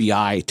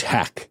FBI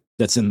tech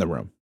that's in the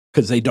room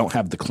because they don't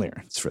have the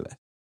clearance for this.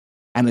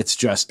 And it's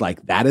just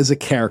like, that is a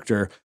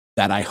character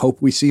that I hope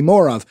we see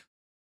more of.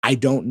 I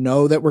don't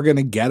know that we're going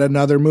to get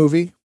another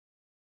movie,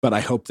 but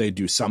I hope they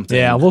do something.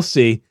 Yeah, we'll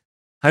see.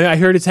 I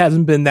heard it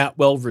hasn't been that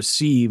well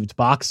received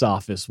box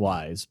office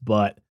wise,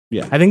 but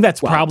yeah, I think that's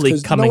probably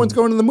coming. No one's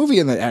going to the movie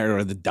in the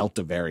era of the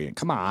Delta variant.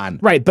 Come on.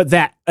 Right. But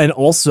and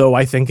also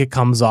I think it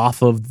comes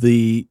off of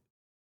the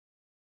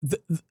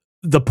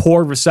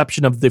poor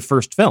reception of the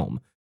first film.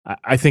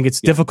 I think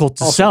it's difficult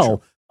to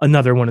sell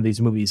another one of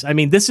these movies. I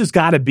mean, this has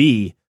got to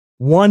be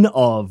one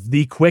of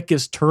the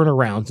quickest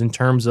turnarounds in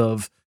terms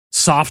of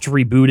soft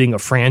rebooting a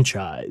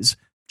franchise.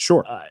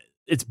 Sure.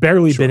 It's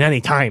barely been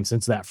any time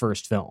since that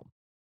first film.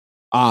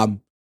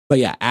 But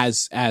yeah,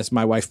 as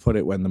my wife put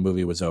it when the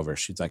movie was over,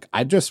 she's like,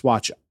 I just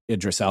watch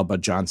Idris Elba,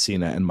 John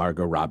Cena, and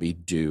Margot Robbie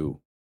do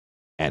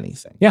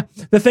anything. Yeah.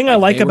 The thing I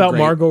like about great.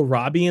 Margot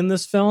Robbie in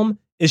this film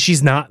is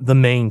she's not the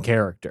main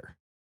character.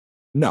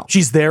 No.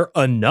 She's there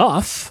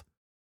enough.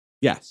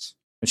 Yes.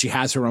 And she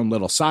has her own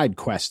little side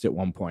quest at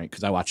one point,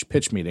 because I watched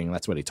Pitch Meeting.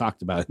 That's what he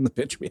talked about in the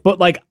Pitch Meeting.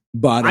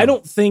 But I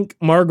don't think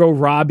Margot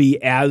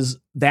Robbie as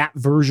that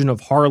version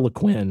of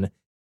Harlequin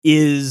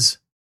is...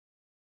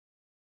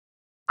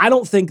 I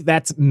don't think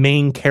that's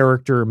main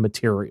character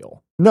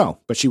material. No,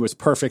 but she was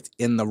perfect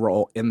in the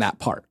role in that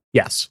part.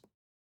 Yes.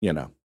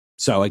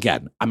 So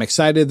again, I'm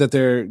excited that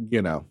they're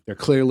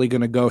clearly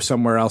going to go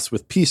somewhere else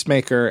with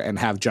Peacemaker and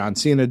have John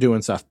Cena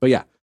doing stuff. But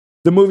yeah,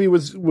 the movie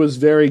was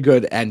very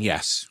good. And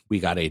yes,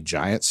 we got a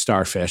giant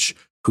starfish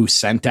who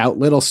sent out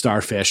little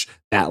starfish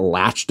that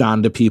latched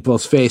onto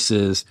people's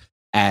faces.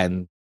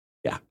 And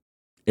yeah,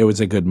 it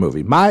was a good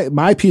movie.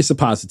 My piece of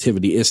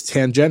positivity is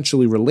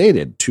tangentially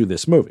related to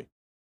this movie.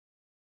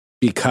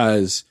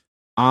 Because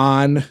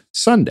on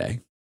Sunday,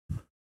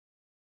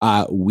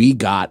 we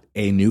got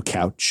a new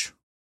couch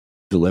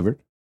delivered.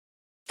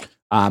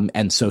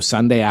 And so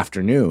Sunday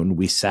afternoon,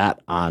 we sat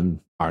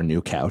on our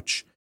new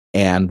couch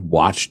and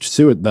watched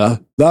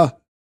the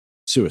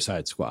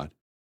Suicide Squad.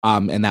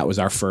 And that was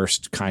our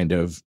first kind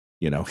of,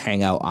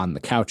 hang out on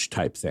the couch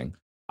type thing.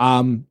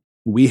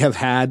 We have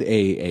had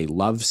a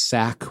love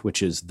sack,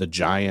 which is the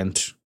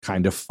giant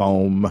kind of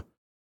foam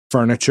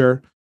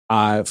furniture,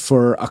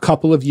 for a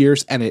couple of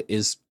years, and it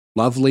is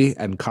lovely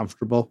and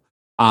comfortable.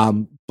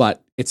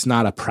 But it's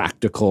not a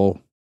practical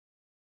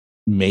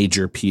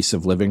major piece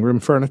of living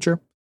room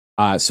furniture.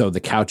 So the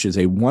couch is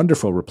a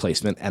wonderful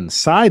replacement, and the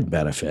side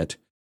benefit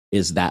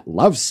is that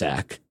love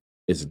sack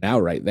is now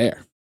right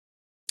there,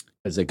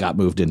 as it got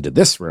moved into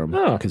this room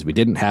because we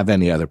didn't have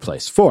any other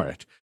place for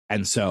it.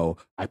 And so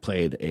I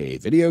played a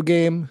video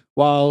game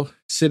while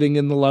sitting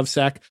in the love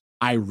sack.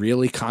 I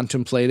really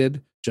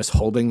contemplated just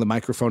holding the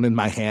microphone in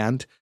my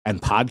hand and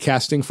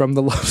podcasting from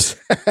the love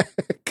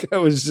sack. I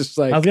was just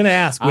like, I was going to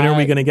ask, when are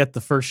we going to get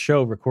the first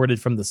show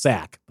recorded from the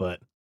sack?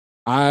 But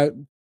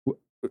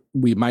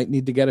we might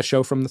need to get a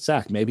show from the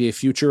sack. Maybe a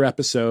future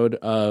episode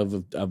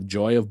of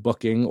Joy of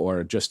Booking,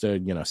 or just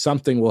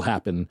something will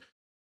happen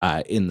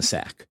in the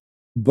sack.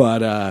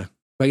 But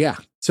yeah,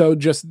 so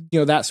just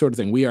that sort of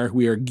thing. We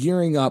are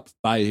gearing up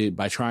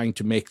by trying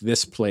to make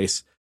this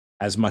place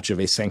as much of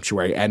a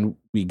sanctuary, and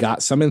we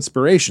got some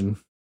inspiration,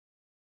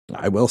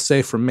 I will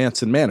say, from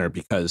Manson Manor,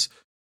 because,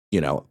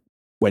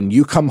 when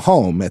you come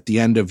home at the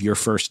end of your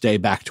first day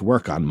back to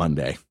work on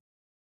Monday,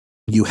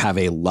 you have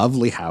a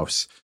lovely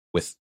house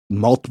with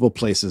multiple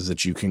places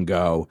that you can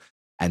go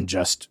and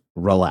just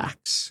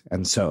relax.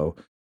 And so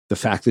the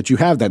fact that you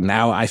have that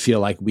now, I feel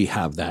like we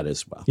have that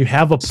as well. You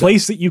have a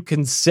place that you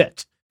can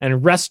sit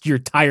and rest your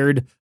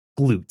tired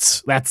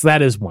glutes.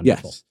 That is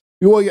wonderful. Yes.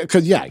 Well,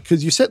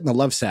 because you sit in the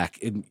love sack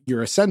and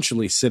you're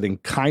essentially sitting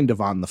kind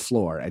of on the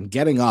floor, and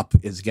getting up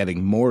is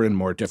getting more and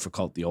more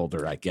difficult the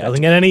older I get.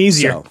 Doesn't get any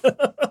easier. So,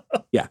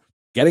 yeah.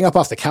 Getting up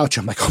off the couch,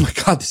 I'm like, oh my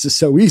God, this is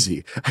so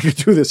easy. I could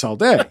do this all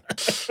day.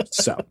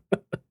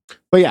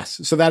 But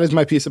yes, so that is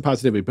my piece of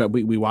positivity. But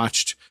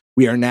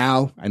we are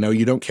now, I know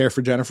you don't care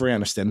for Jennifer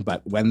Aniston,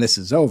 but when this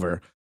is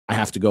over, I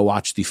have to go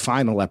watch the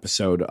final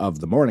episode of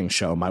the morning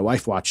show. My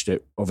wife watched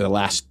it over the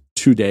last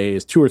 2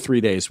 or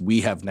 3 days. We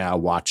have now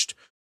watched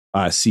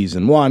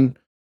season 1,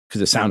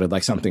 because it sounded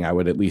like something I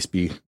would at least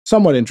be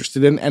somewhat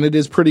interested in, and it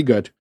is pretty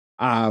good.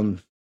 So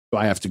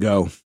I have to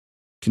go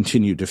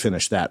continue to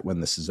finish that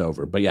when this is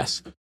over. But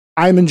yes,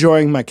 I'm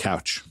enjoying my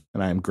couch,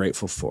 and I am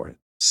grateful for it.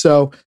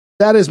 So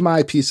that is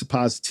my piece of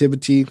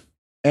positivity.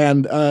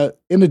 And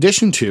in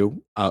addition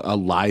to a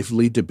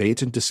lively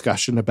debate and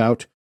discussion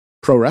about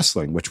pro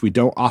wrestling, which we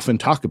don't often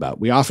talk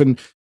about, we often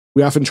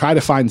try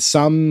to find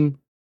some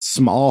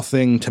small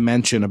thing to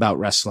mention about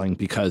wrestling,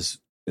 because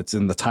It's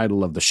in the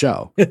title of the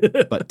show.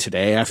 But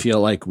today I feel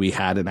like we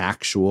had an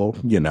actual,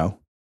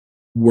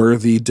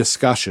 worthy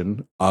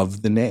discussion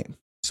of the name.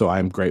 So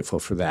I'm grateful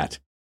for that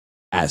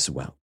as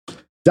well.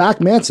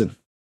 Doc Manson,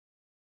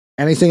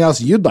 anything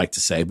else you'd like to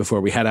say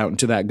before we head out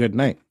into that good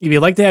night? If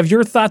you'd like to have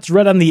your thoughts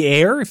read on the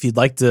air, if you'd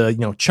like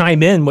to,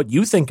 chime in what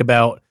you think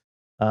about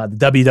the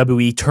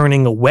WWE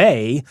turning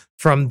away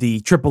from the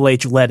Triple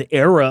H-led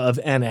era of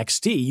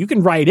NXT, you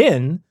can write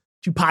in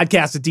to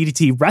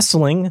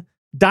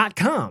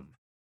podcast@ddtwrestling.com.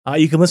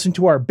 You can listen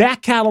to our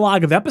back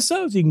catalog of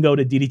episodes. You can go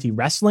to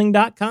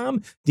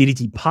ddtwrestling.com,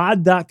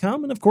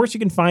 ddtpod.com, and of course, you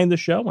can find the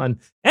show on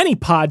any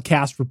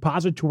podcast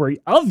repository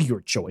of your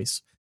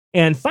choice.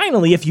 And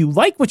finally, if you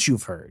like what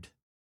you've heard,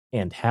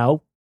 and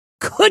how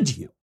could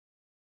you,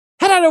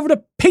 head on over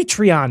to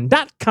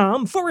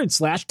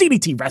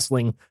patreon.com/DDT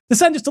Wrestling to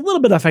send just a little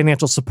bit of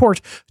financial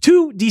support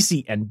to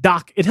DC and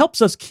Doc. It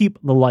helps us keep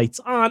the lights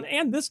on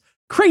and this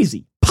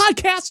crazy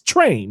podcast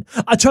train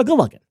a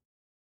chug-a-luggin'.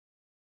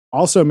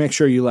 Also, make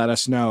sure you let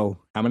us know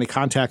how many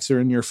contacts are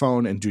in your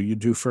phone and do you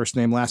do first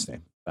name, last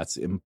name. That's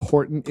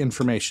important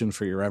information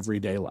for your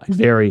everyday life.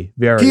 Very,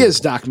 very. He is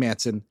Doc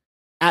Manson,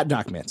 at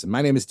Doc Manson.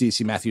 My name is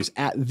DC Matthews,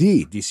 at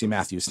the DC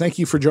Matthews. Thank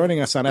you for joining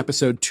us on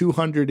episode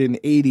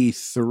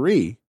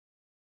 283.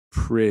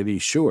 Pretty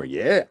sure,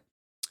 yeah.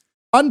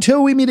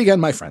 Until we meet again,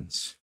 my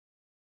friends,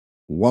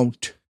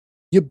 won't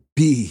you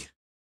be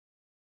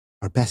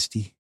our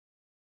bestie?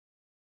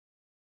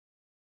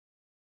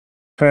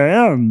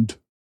 And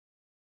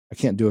I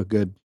can't do a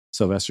good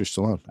Sylvester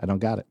Stallone. I don't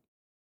got it.